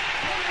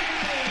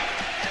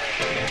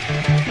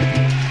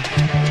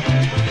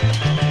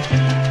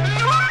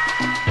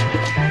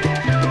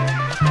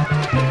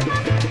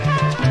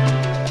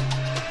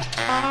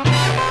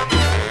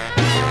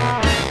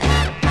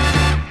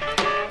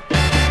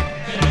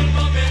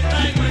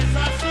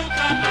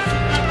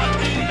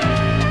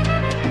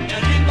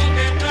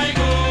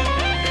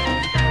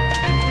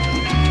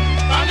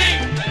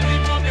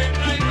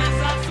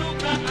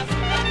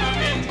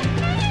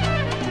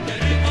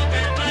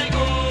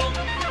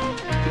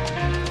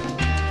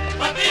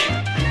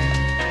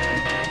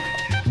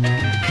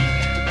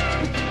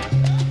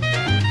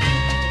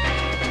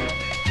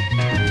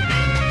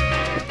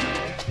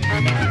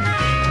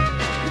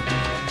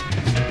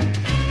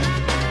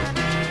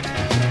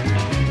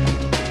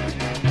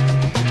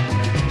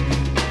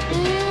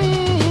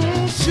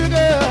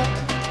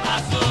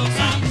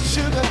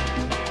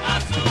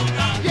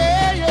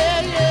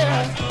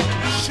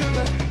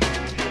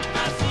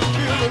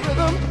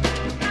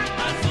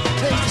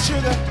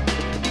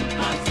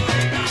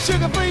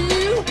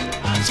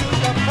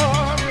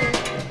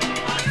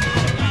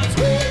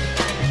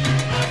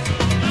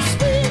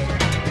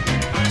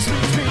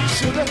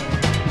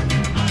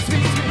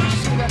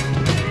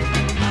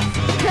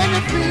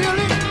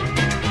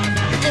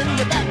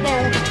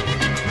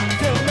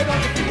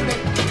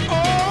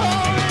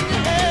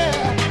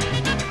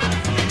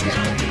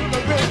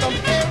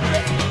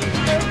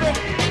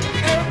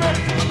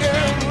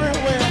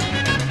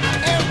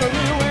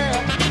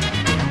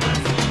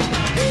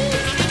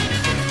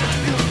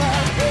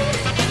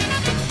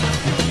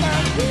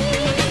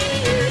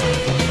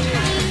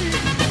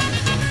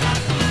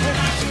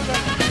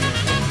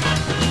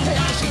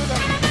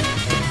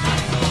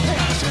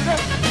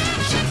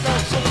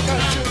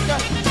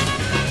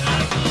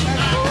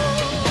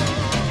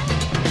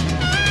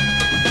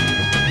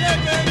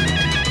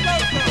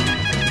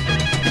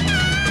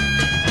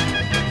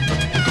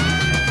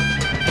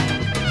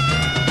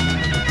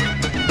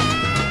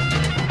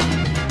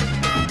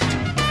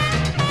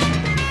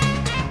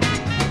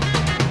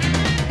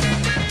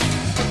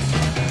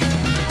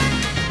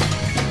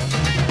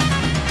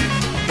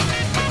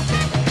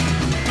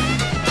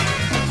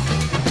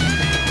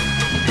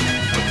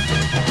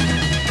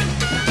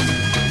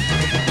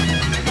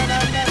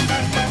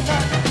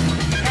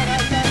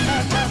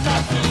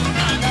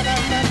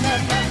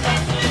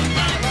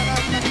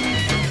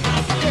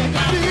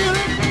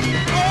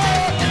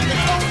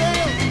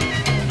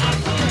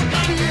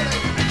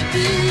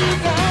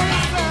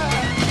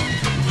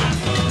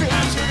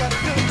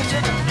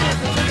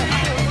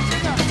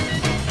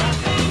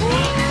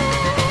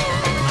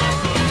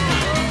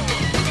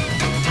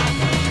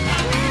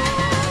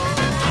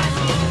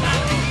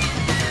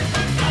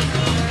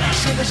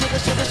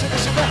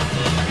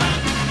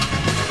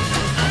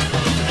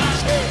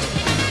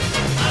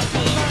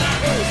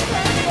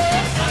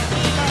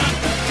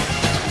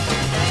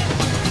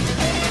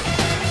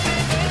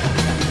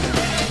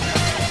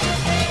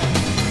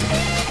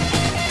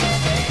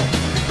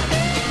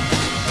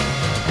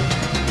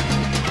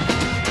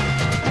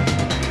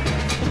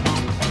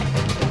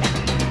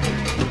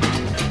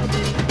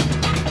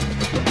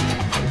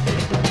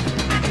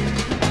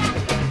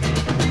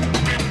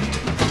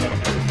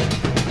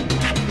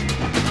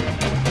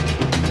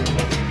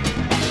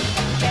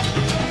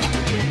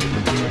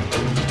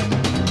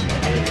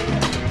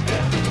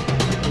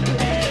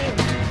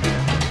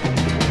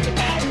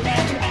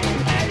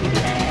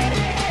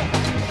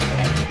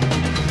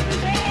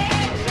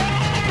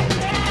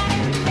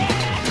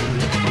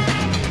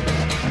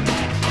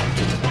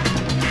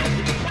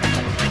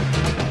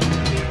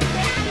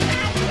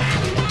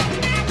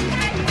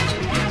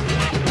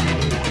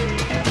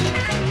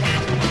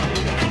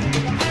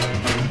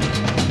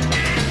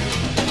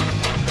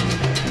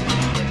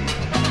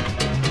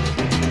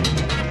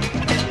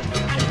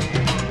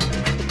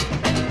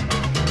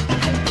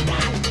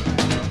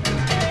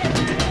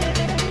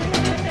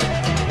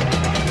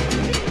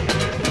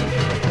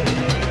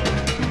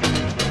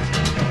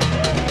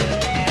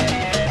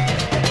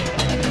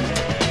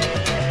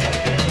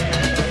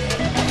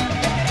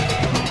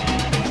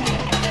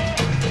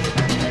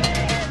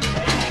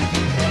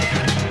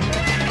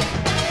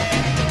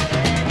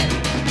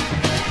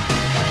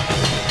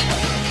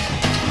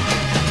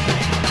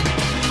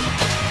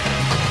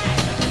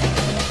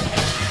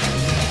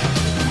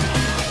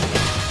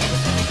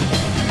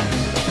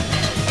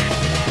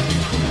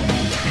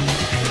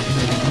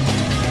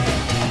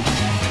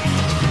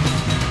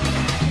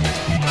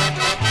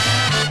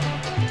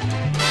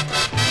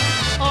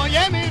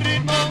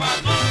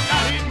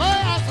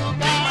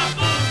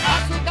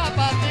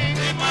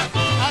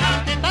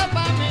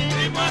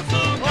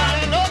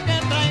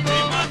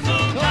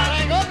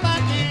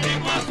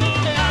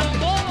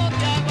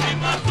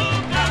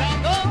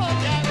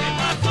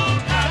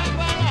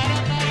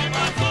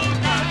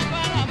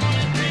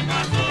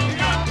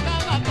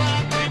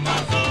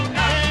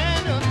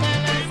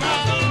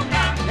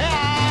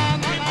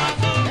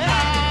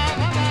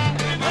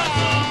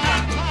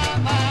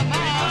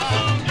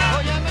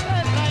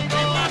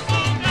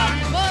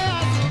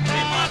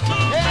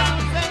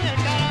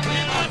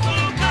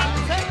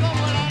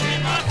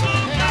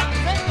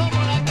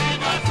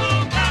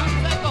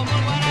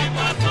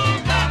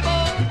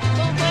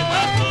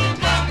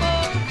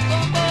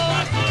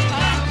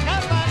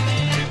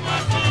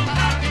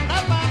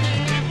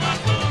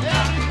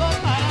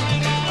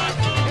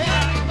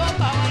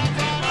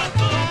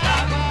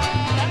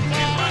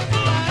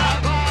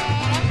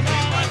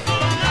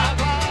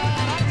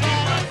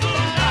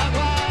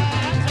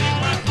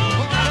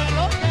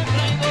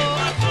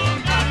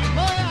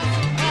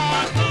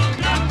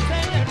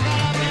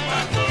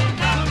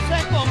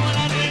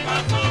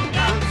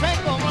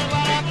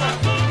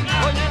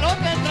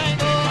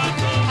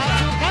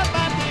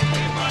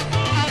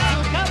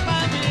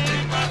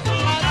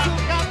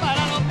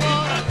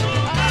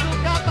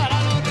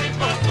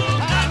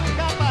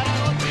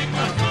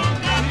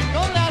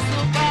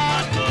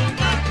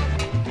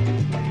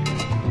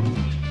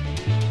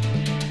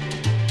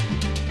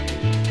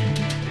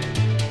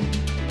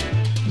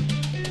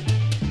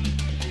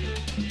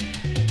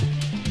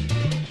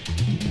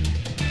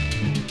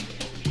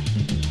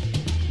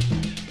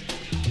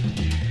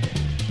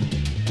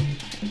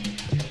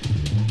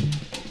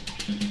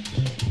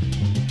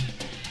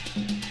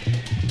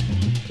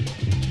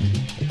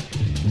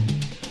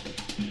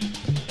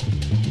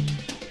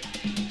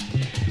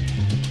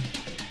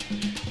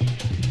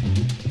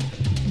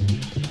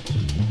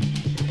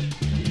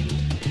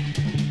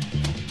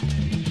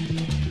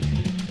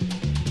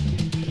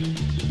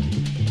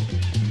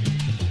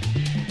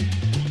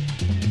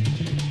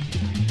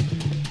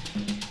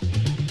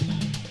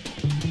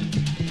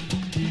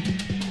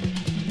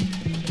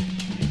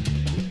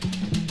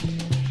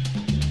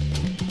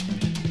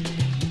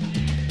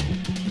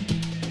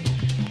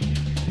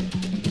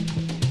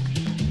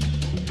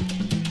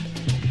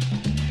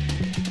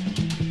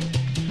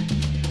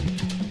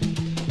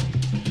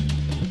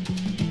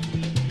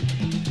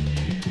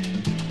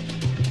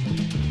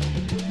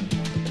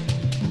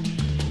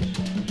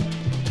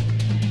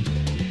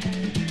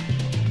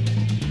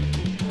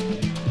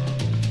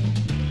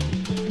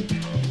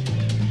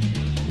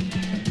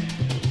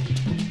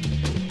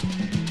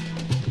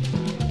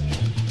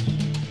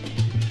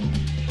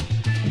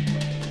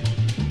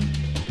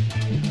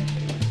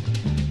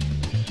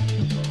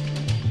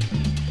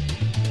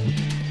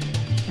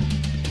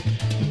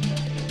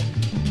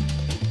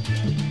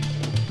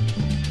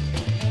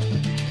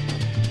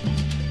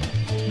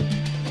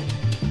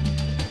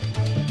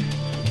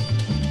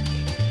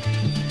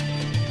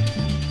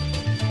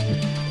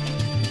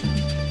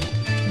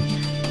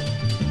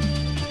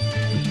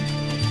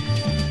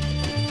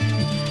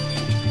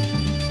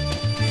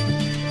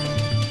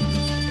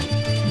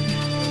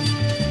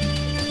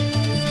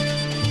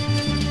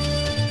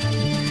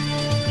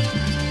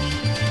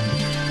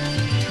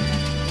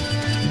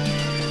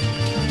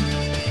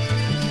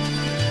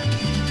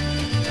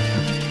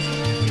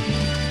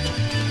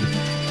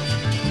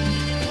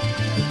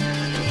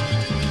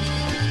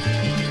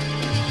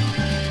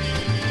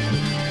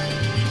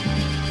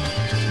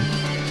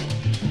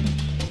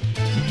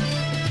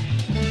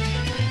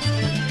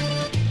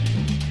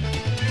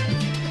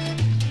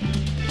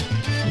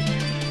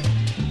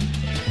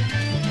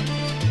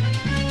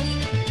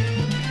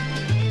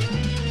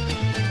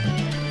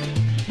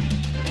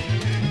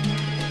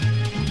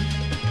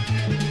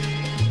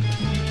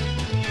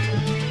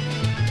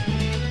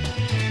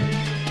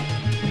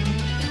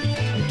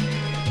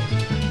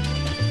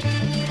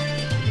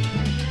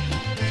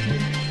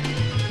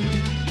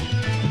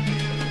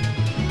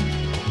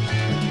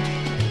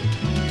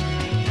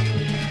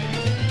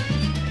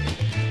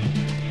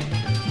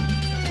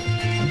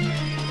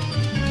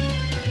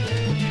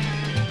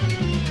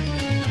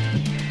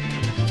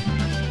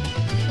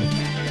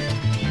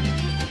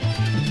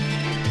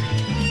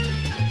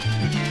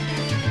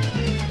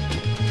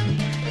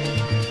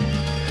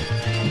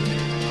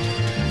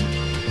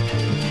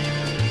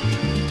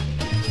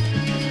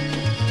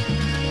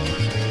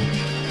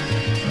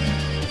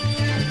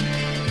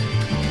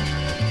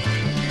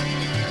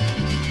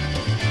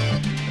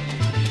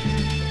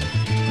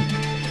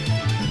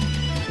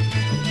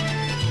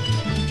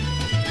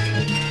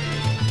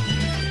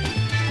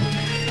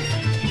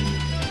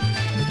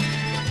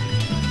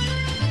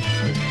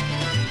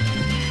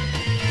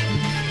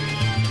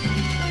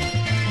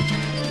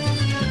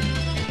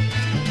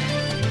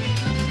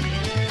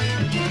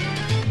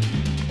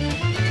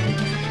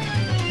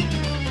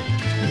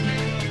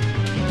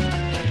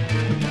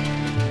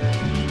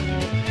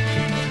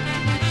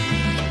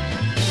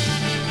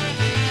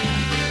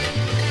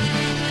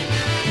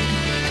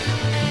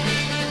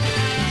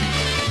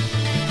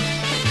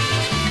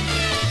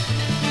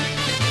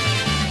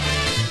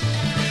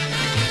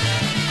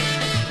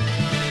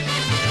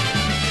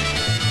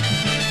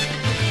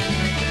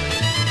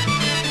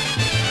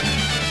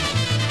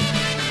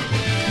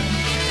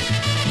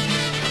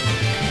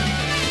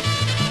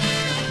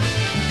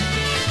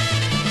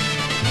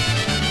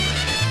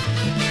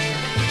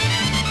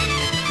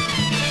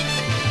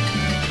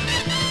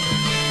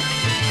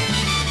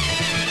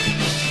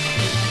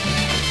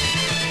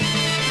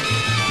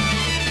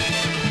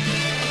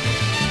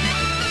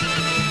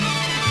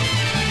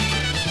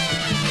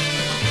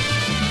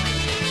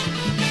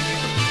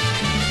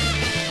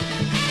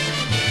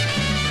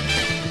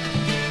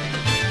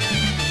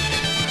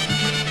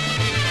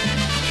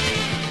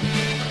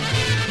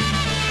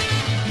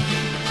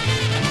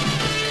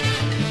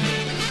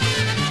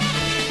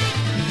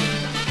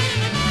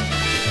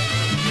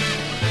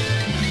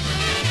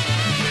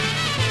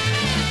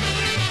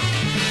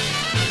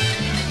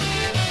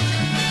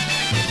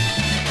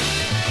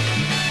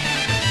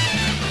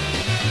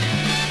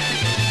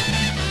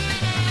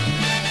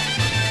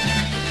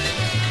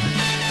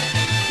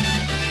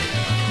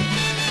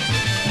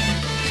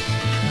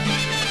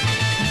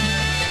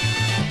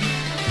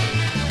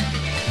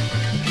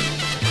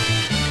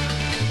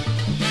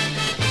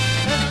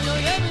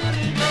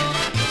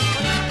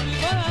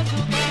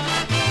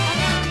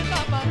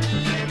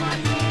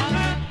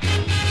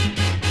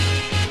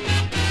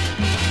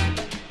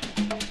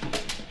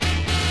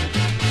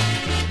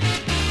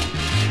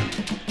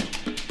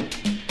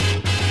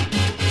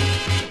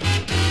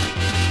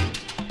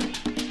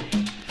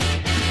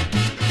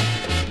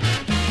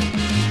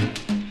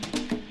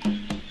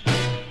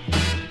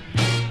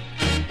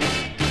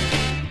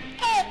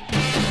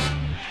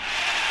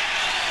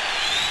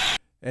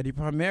 Eddie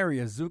Palmieri,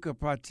 Azuka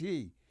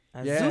Pati.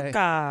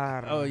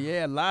 Azúcar. Oh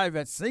yeah, live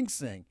at Sing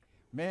Sing.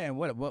 Man,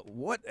 what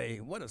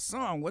a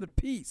song, what a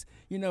piece.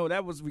 You know,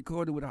 that was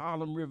recorded with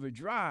Harlem River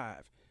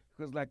Drive.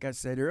 Because like I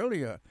said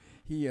earlier,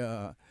 he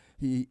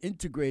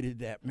integrated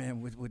that,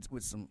 man,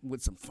 with some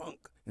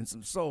funk and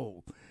some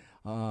soul.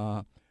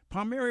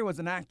 Palmieri was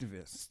an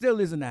activist,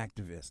 still is an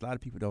activist. A lot of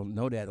people don't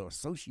know that or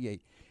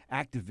associate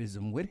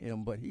activism with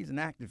him, but he's an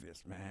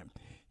activist, man.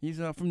 He's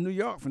from New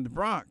York, from the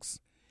Bronx.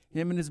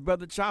 Him and his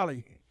brother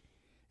Charlie,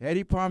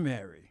 Eddie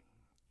Palmieri.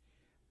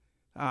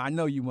 I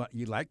know you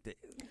liked it.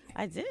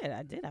 I did.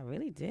 I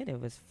really did. It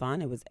was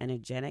fun. It was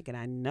energetic. And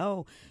I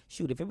know,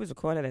 if it was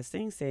recorded at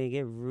Sing Sing,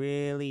 it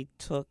really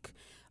took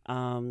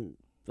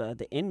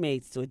the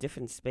inmates to a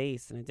different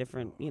space and a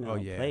different,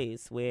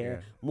 place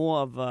where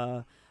more of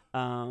a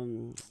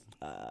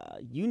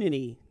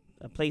unity,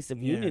 a place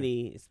of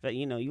unity. But,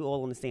 you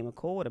all on the same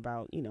accord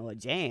about, a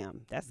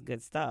jam. That's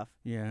good stuff.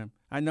 Yeah.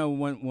 I know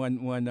one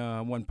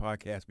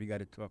podcast we got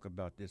to talk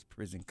about this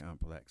prison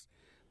complex.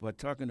 But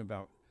talking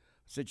about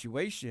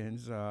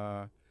situations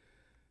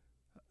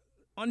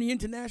on the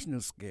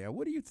international scale,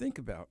 what do you think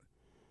about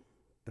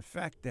the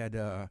fact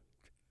that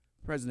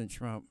President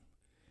Trump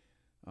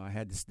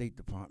had the State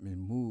Department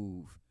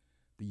move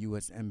the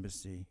U.S.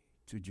 Embassy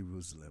to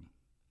Jerusalem?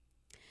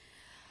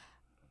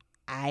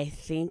 I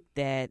think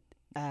that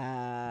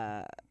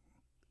I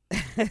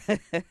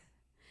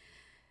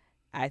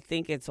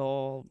think it's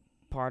all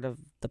part of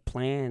the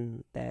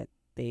plan that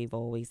they've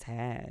always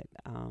had.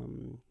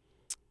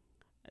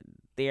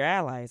 They're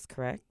allies,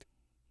 correct?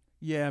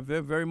 Yeah,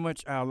 they're very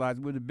much allies.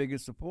 We're the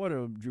biggest supporter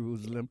of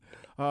Jerusalem.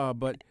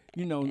 But,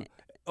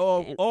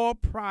 all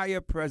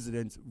prior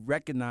presidents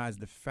recognized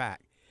the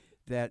fact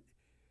that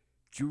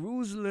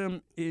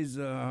Jerusalem is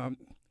a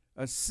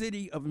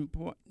city of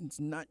importance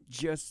not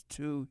just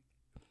to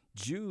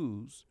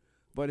Jews,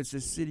 but it's a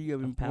city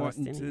of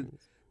importance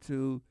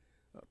to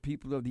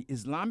people of the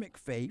Islamic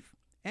faith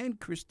and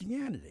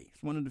Christianity.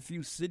 It's one of the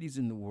few cities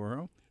in the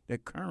world, they're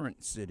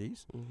current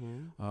cities.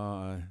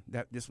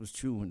 That this was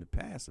true in the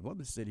past of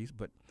other cities,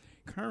 but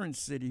current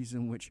cities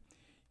in which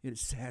it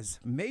has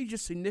major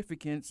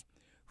significance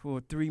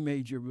for three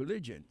major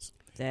religions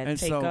that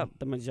take up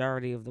the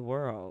majority of the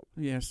world.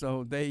 Yeah,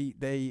 so they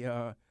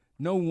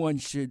no one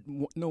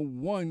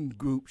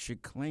group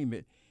should claim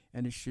it,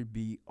 and it should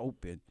be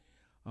open.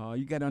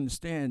 You got to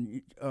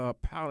understand,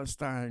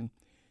 Palestine,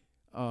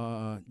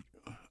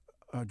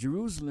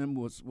 Jerusalem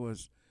was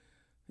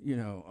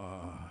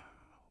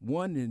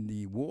won in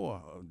the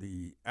war,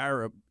 the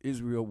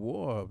Arab-Israel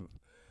War of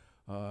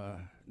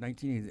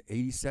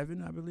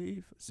 1987, I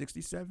believe,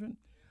 67.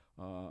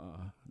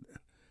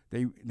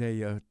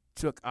 They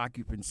took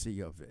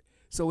occupancy of it.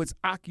 So it's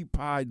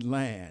occupied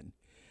land.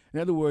 In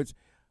other words,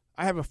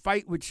 I have a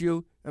fight with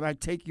you, and I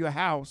take your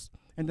house,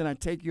 and then I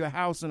take your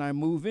house and I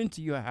move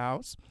into your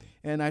house,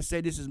 and I say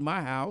this is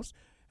my house,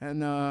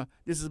 and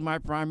this is my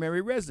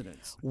primary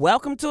residence.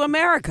 Welcome to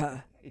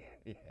America.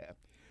 Yeah.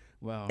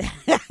 Well,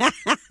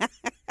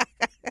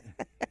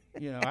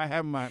 I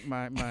have my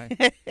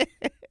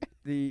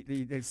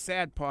the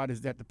sad part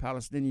is that the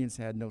Palestinians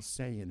had no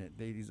say in it.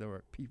 These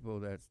are people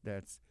that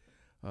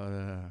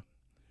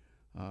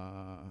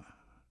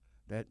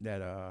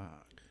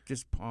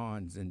just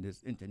pawns in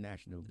this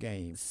international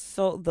game.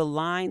 So the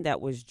line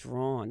that was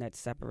drawn that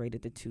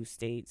separated the two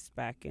states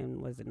back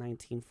in, was it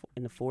in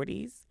the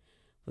 40s?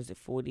 Was it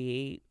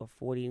 48 or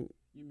 40? You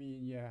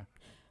mean, yeah.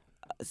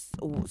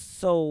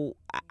 So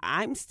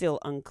I'm still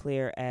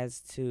unclear as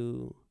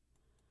to,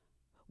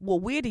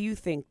 where do you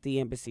think the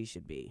embassy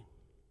should be?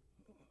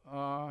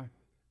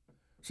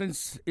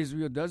 Since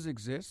Israel does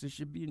exist, it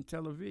should be in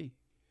Tel Aviv.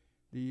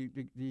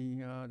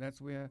 That's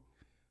where,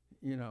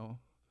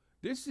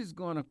 this is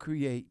going to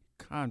create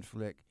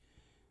conflict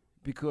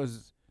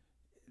because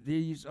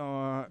these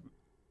are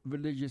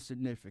religious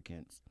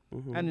significance.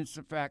 Mm-hmm. And it's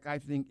a fact, I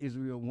think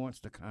Israel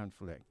wants the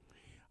conflict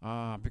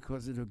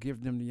because it'll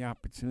give them the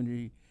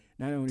opportunity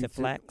not only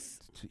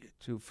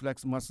to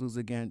flex muscles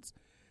against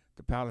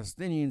the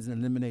Palestinians and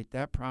eliminate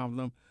that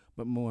problem,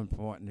 but more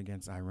important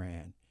against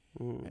Iran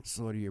and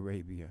Saudi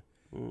Arabia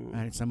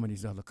and some of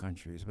these other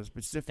countries, but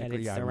specifically that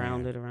it's Iran.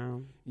 Surrounded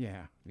around.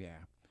 Yeah.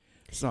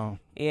 So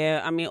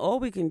yeah, I mean, all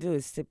we can do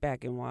is sit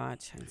back and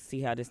watch and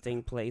see how this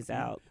thing plays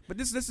out. But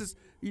this is,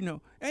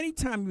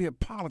 anytime you have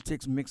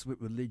politics mixed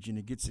with religion,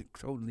 it gets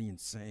totally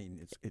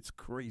insane. It's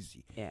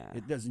crazy. Yeah,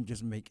 it doesn't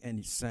just make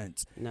any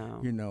sense.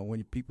 No,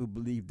 when people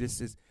believe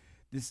this.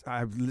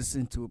 I've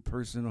listened to a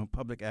person on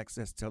public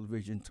access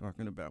television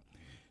talking about,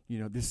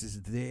 this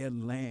is their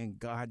land.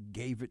 God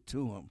gave it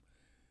to them.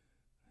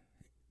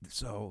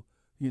 So,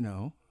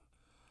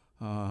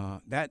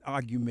 that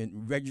argument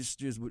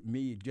registers with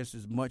me just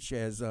as much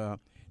as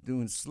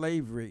during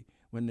slavery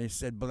when they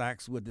said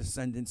blacks were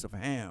descendants of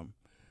Ham.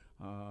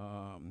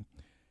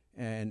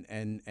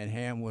 And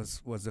Ham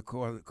was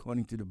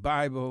according to the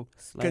Bible,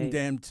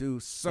 condemned to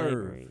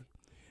serve. Slavery.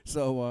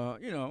 So,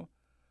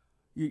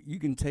 you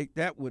can take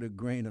that with a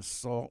grain of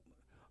salt.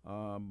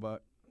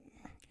 But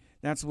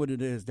That's what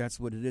it is. That's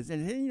what it is.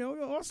 And then,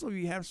 also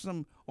you have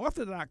some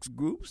Orthodox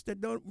groups that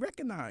don't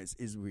recognize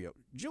Israel.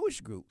 Jewish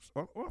groups,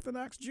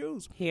 Orthodox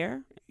Jews.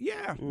 Here?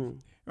 Yeah.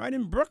 Right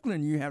in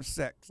Brooklyn you have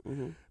sects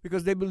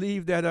because they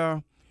believe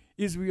that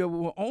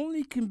Israel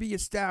can be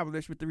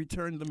established with the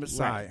return of the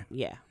Messiah. Right.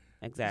 Yeah,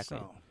 exactly.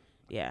 So.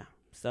 Yeah.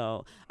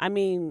 So, I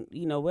mean,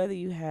 whether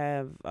you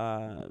have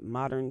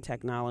modern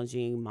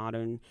technology,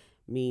 modern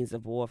means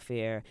of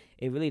warfare,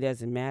 it really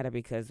doesn't matter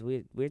because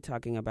we're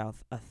talking about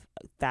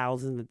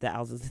thousands and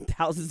thousands and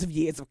thousands of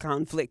years of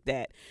conflict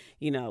that,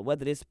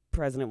 whether this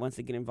president wants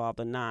to get involved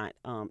or not,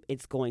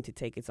 it's going to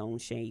take its own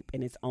shape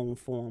and its own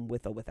form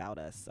with or without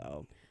us.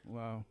 So,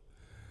 wow.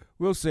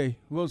 We'll see.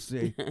 We'll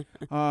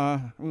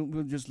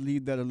just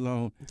leave that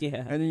alone.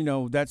 Yeah.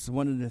 And, that's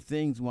one of the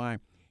things why,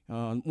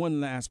 one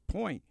last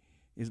point,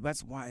 is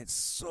that's why it's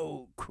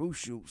so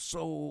crucial,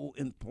 so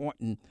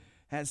important,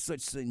 has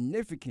such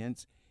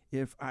significance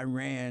if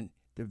Iran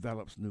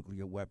develops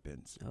nuclear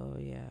weapons. Oh,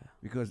 yeah.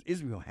 Because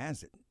Israel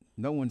has it.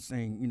 No one's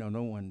saying,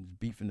 no one's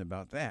beefing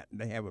about that.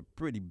 They have a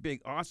pretty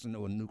big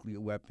arsenal of nuclear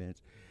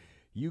weapons.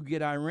 You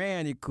get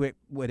Iran equipped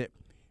with it,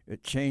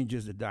 it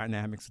changes the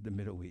dynamics of the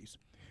Middle East.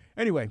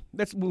 Anyway,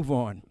 let's move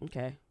on.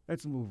 Okay.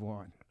 Let's move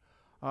on.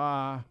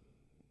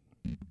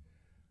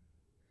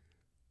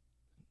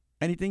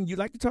 Anything you'd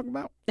like to talk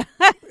about?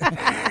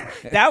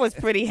 That was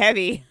pretty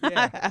heavy.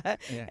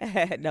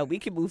 Yeah. No, we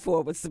can move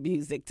forward with some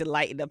music to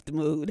lighten up the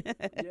mood.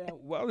 Yeah,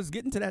 well, it's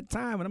getting to that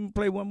time, and I'm going to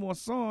play one more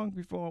song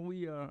before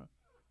we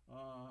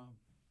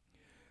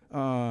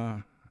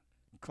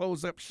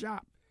close up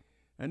shop.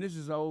 And this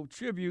is an old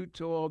tribute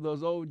to all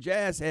those old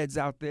jazz heads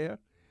out there,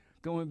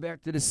 going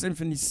back to the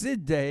Symphony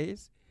Sid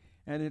days.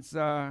 And it's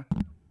my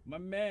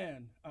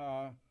man,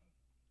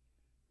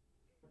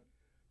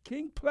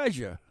 King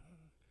Pleasure.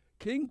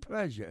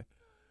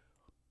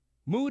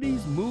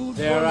 Moody's Mood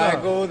for There Love. I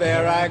go,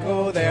 there I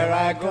go, there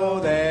I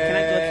go, there Can I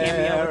do a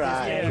cameo with this?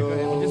 I Yeah, Go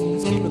ahead.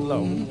 Just keep it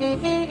low.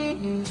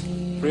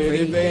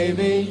 Pretty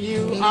baby,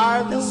 you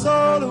are the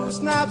soul who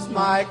snaps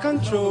my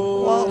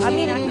control. Well, I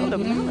mean, I know the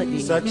melody.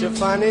 Such a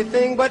funny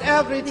thing, but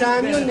every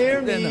time you're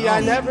near me,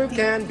 I never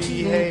can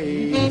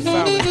behave.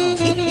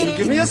 You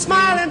give me a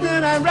smile and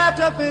then I'm wrapped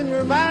up in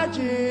your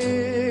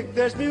magic.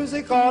 There's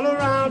music all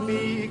around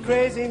me,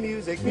 crazy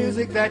music,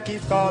 music that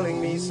keeps calling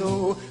me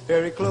so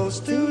very close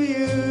to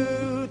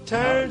you.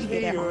 Turns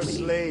me your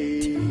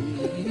slave.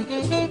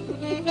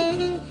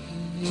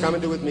 Come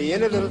and do with me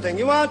any little thing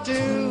you want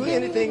to,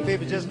 anything,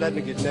 baby, just let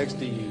me get next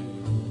to you.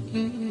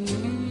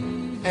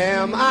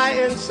 Am I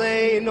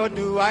insane or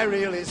do I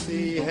really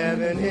see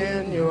heaven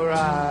in your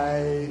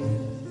eyes?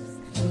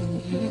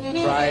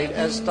 Bright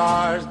as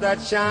stars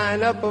that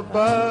shine up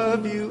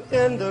above you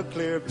in the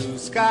clear blue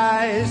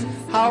skies.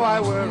 How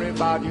I worry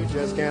about you,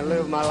 just can't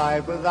live my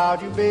life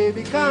without you,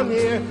 baby. Come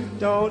here,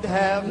 don't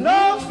have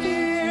no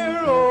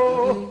fear.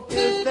 Oh,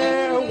 is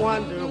there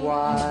wonder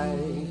why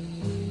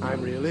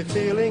I'm really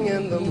feeling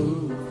in the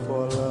mood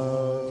for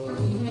love?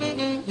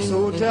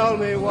 So tell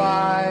me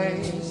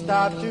why,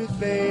 stop to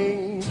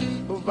think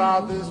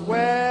about this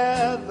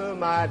weather,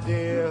 my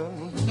dear.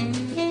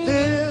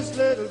 This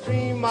little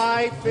dream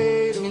might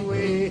fade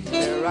away.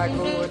 There I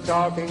go,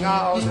 talking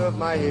out of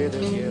my head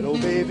again. Oh,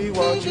 baby,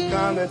 won't you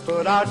come and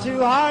put our two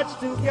hearts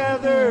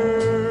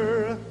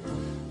together?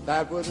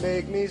 That would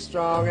make me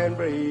strong and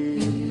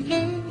brave.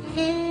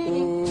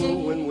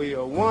 Ooh, when we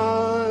are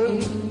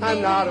one,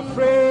 I'm not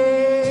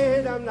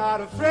afraid, I'm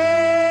not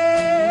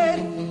afraid.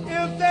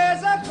 If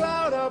there's a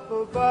cloud up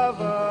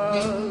above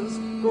us,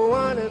 go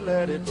on and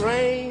let it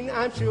rain.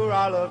 I'm sure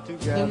our love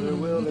together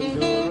will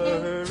endure a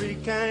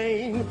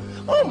hurricane.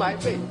 Oh, my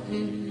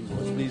baby,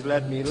 please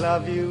let me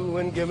love you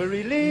and give me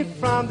relief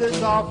from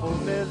this awful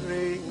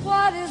misery.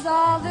 What is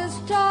all this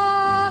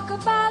talk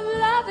about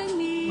loving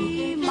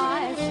me,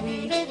 my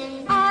sweet?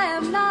 I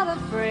am not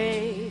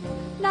afraid,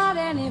 not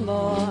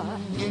anymore,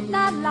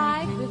 not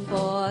like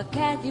before.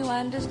 Can't you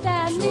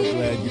understand me?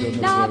 glad you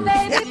don't know Now, the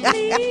baby,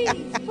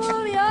 please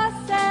pull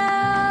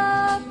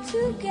yourself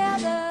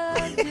together,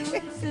 do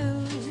it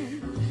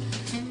soon.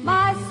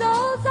 My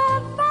soul's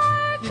on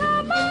fire,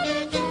 come on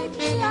and take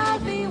me. I'll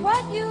be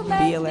what you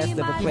make BLS me,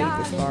 never my played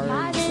this darling, far.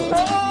 my soul.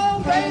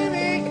 Oh,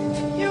 baby,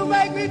 you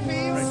make me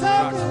feel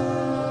so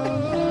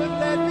good.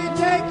 Let me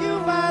take you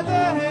by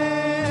the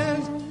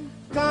hand.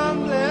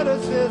 Come, let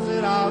us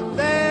visit out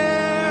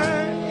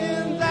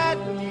there in that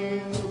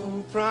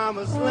new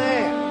promised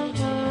land.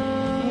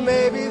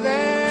 Maybe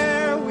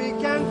there we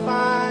can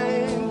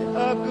find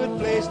a good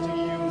place to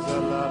use a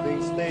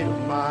loving state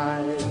of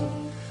mind.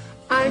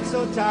 I'm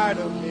so tired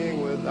of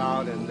being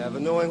without and never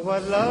knowing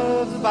what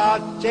love's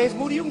about. James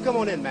Moody, you can come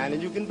on in, man,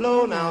 and you can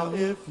blow now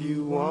if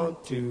you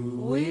want to.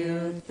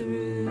 We're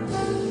through.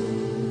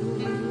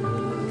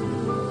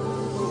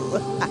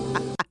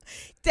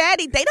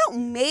 Daddy, they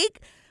don't make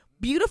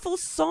beautiful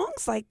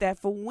songs like that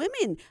for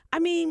women. I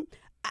mean,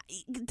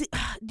 do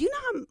you know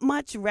how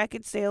much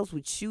record sales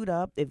would shoot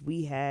up if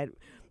we had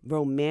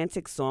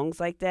romantic songs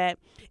like that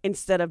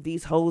instead of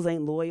These Hoes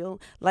Ain't Loyal?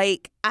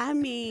 Like, I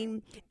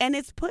mean, and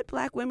it's put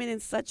black women in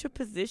such a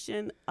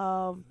position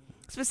of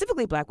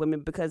specifically black women,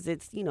 because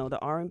it's, the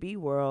R&B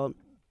world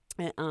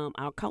and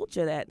our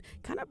culture that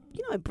kind of,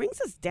 it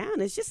brings us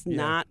down. It's just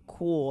not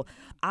cool.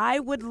 I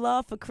would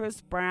love for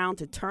Chris Brown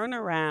to turn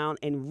around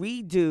and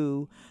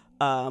redo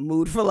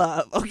Mood for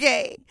Love,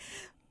 okay?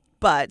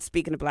 But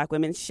speaking of black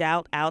women,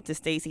 shout out to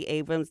Stacey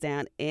Abrams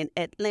down in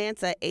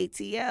Atlanta,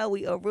 ATL.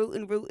 We are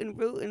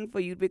rooting for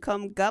you to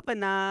become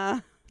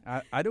governor.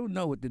 I don't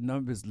know what the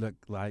numbers look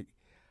like.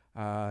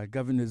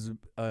 Georgia's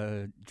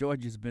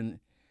been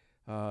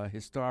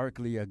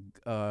historically a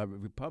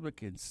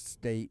Republican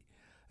state,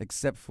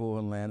 except for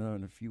Atlanta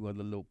and a few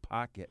other little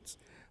pockets.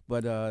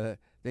 But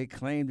they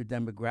claim the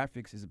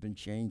demographics has been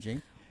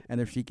changing, and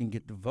if she can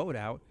get the vote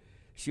out,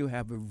 she'll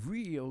have a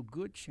real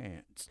good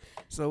chance.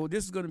 So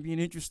this is going to be an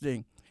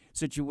interesting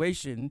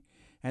situation,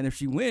 and if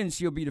she wins,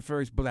 she'll be the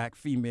first black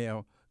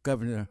female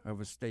governor of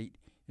a state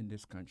in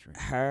this country.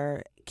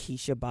 Her,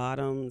 Keisha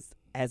Bottoms,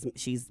 as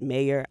she's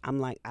mayor,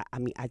 I'm like,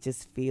 I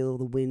just feel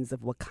the winds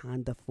of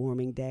Wakanda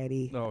forming,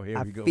 Daddy. Oh,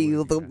 here we go. I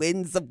feel the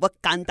winds of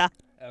Wakanda.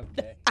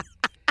 Okay.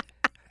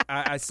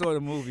 I saw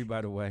the movie,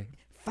 by the way.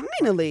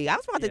 Finally, I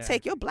was about to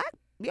take your black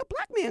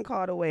man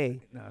card away.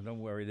 No, don't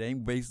worry. They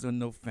ain't based on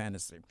no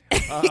fantasy.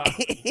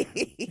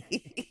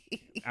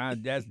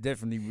 That's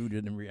definitely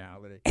rooted in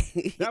reality.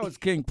 That was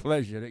King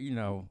Pleasure.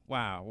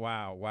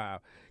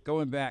 Wow.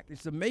 Going back,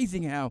 it's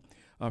amazing how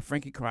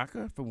Frankie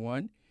Crocker, for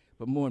one,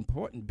 but more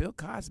important, Bill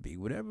Cosby,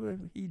 whatever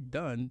he'd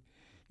done,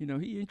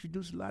 he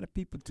introduced a lot of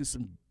people to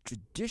some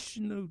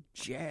traditional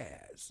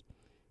jazz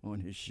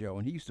on his show.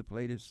 And he used to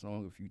play this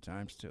song a few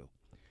times, too.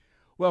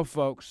 Well,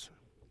 folks,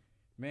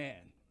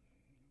 man,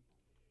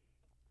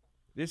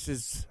 this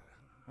has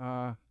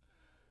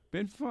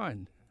been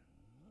fun.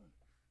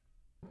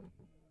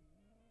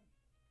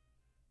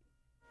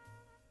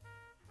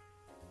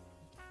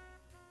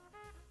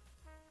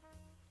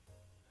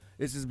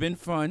 This has been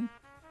fun,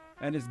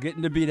 and it's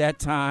getting to be that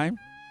time.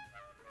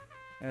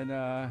 And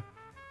I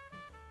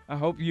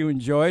hope you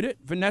enjoyed it.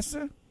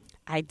 Vanessa?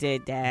 I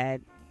did,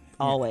 Dad.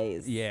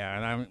 Always. Yeah,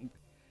 and I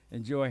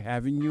enjoy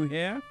having you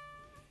here.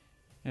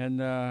 And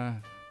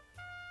to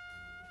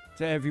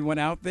everyone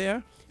out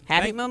there,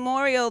 Happy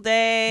Memorial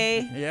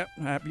Day. Yep,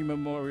 happy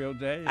Memorial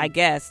Day. I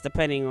guess,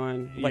 depending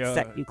on what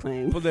sect you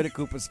claim.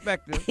 Political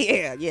perspective.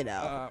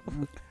 Yeah,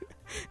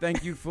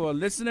 Thank you for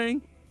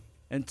listening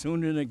and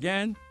tuning in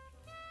again.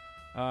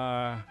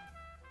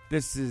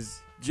 This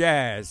is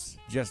Jazz,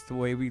 just the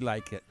way we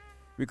like it.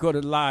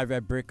 Recorded live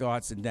at Brick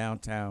Arts in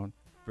downtown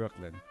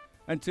Brooklyn.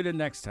 Until the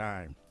next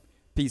time,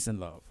 peace and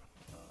love.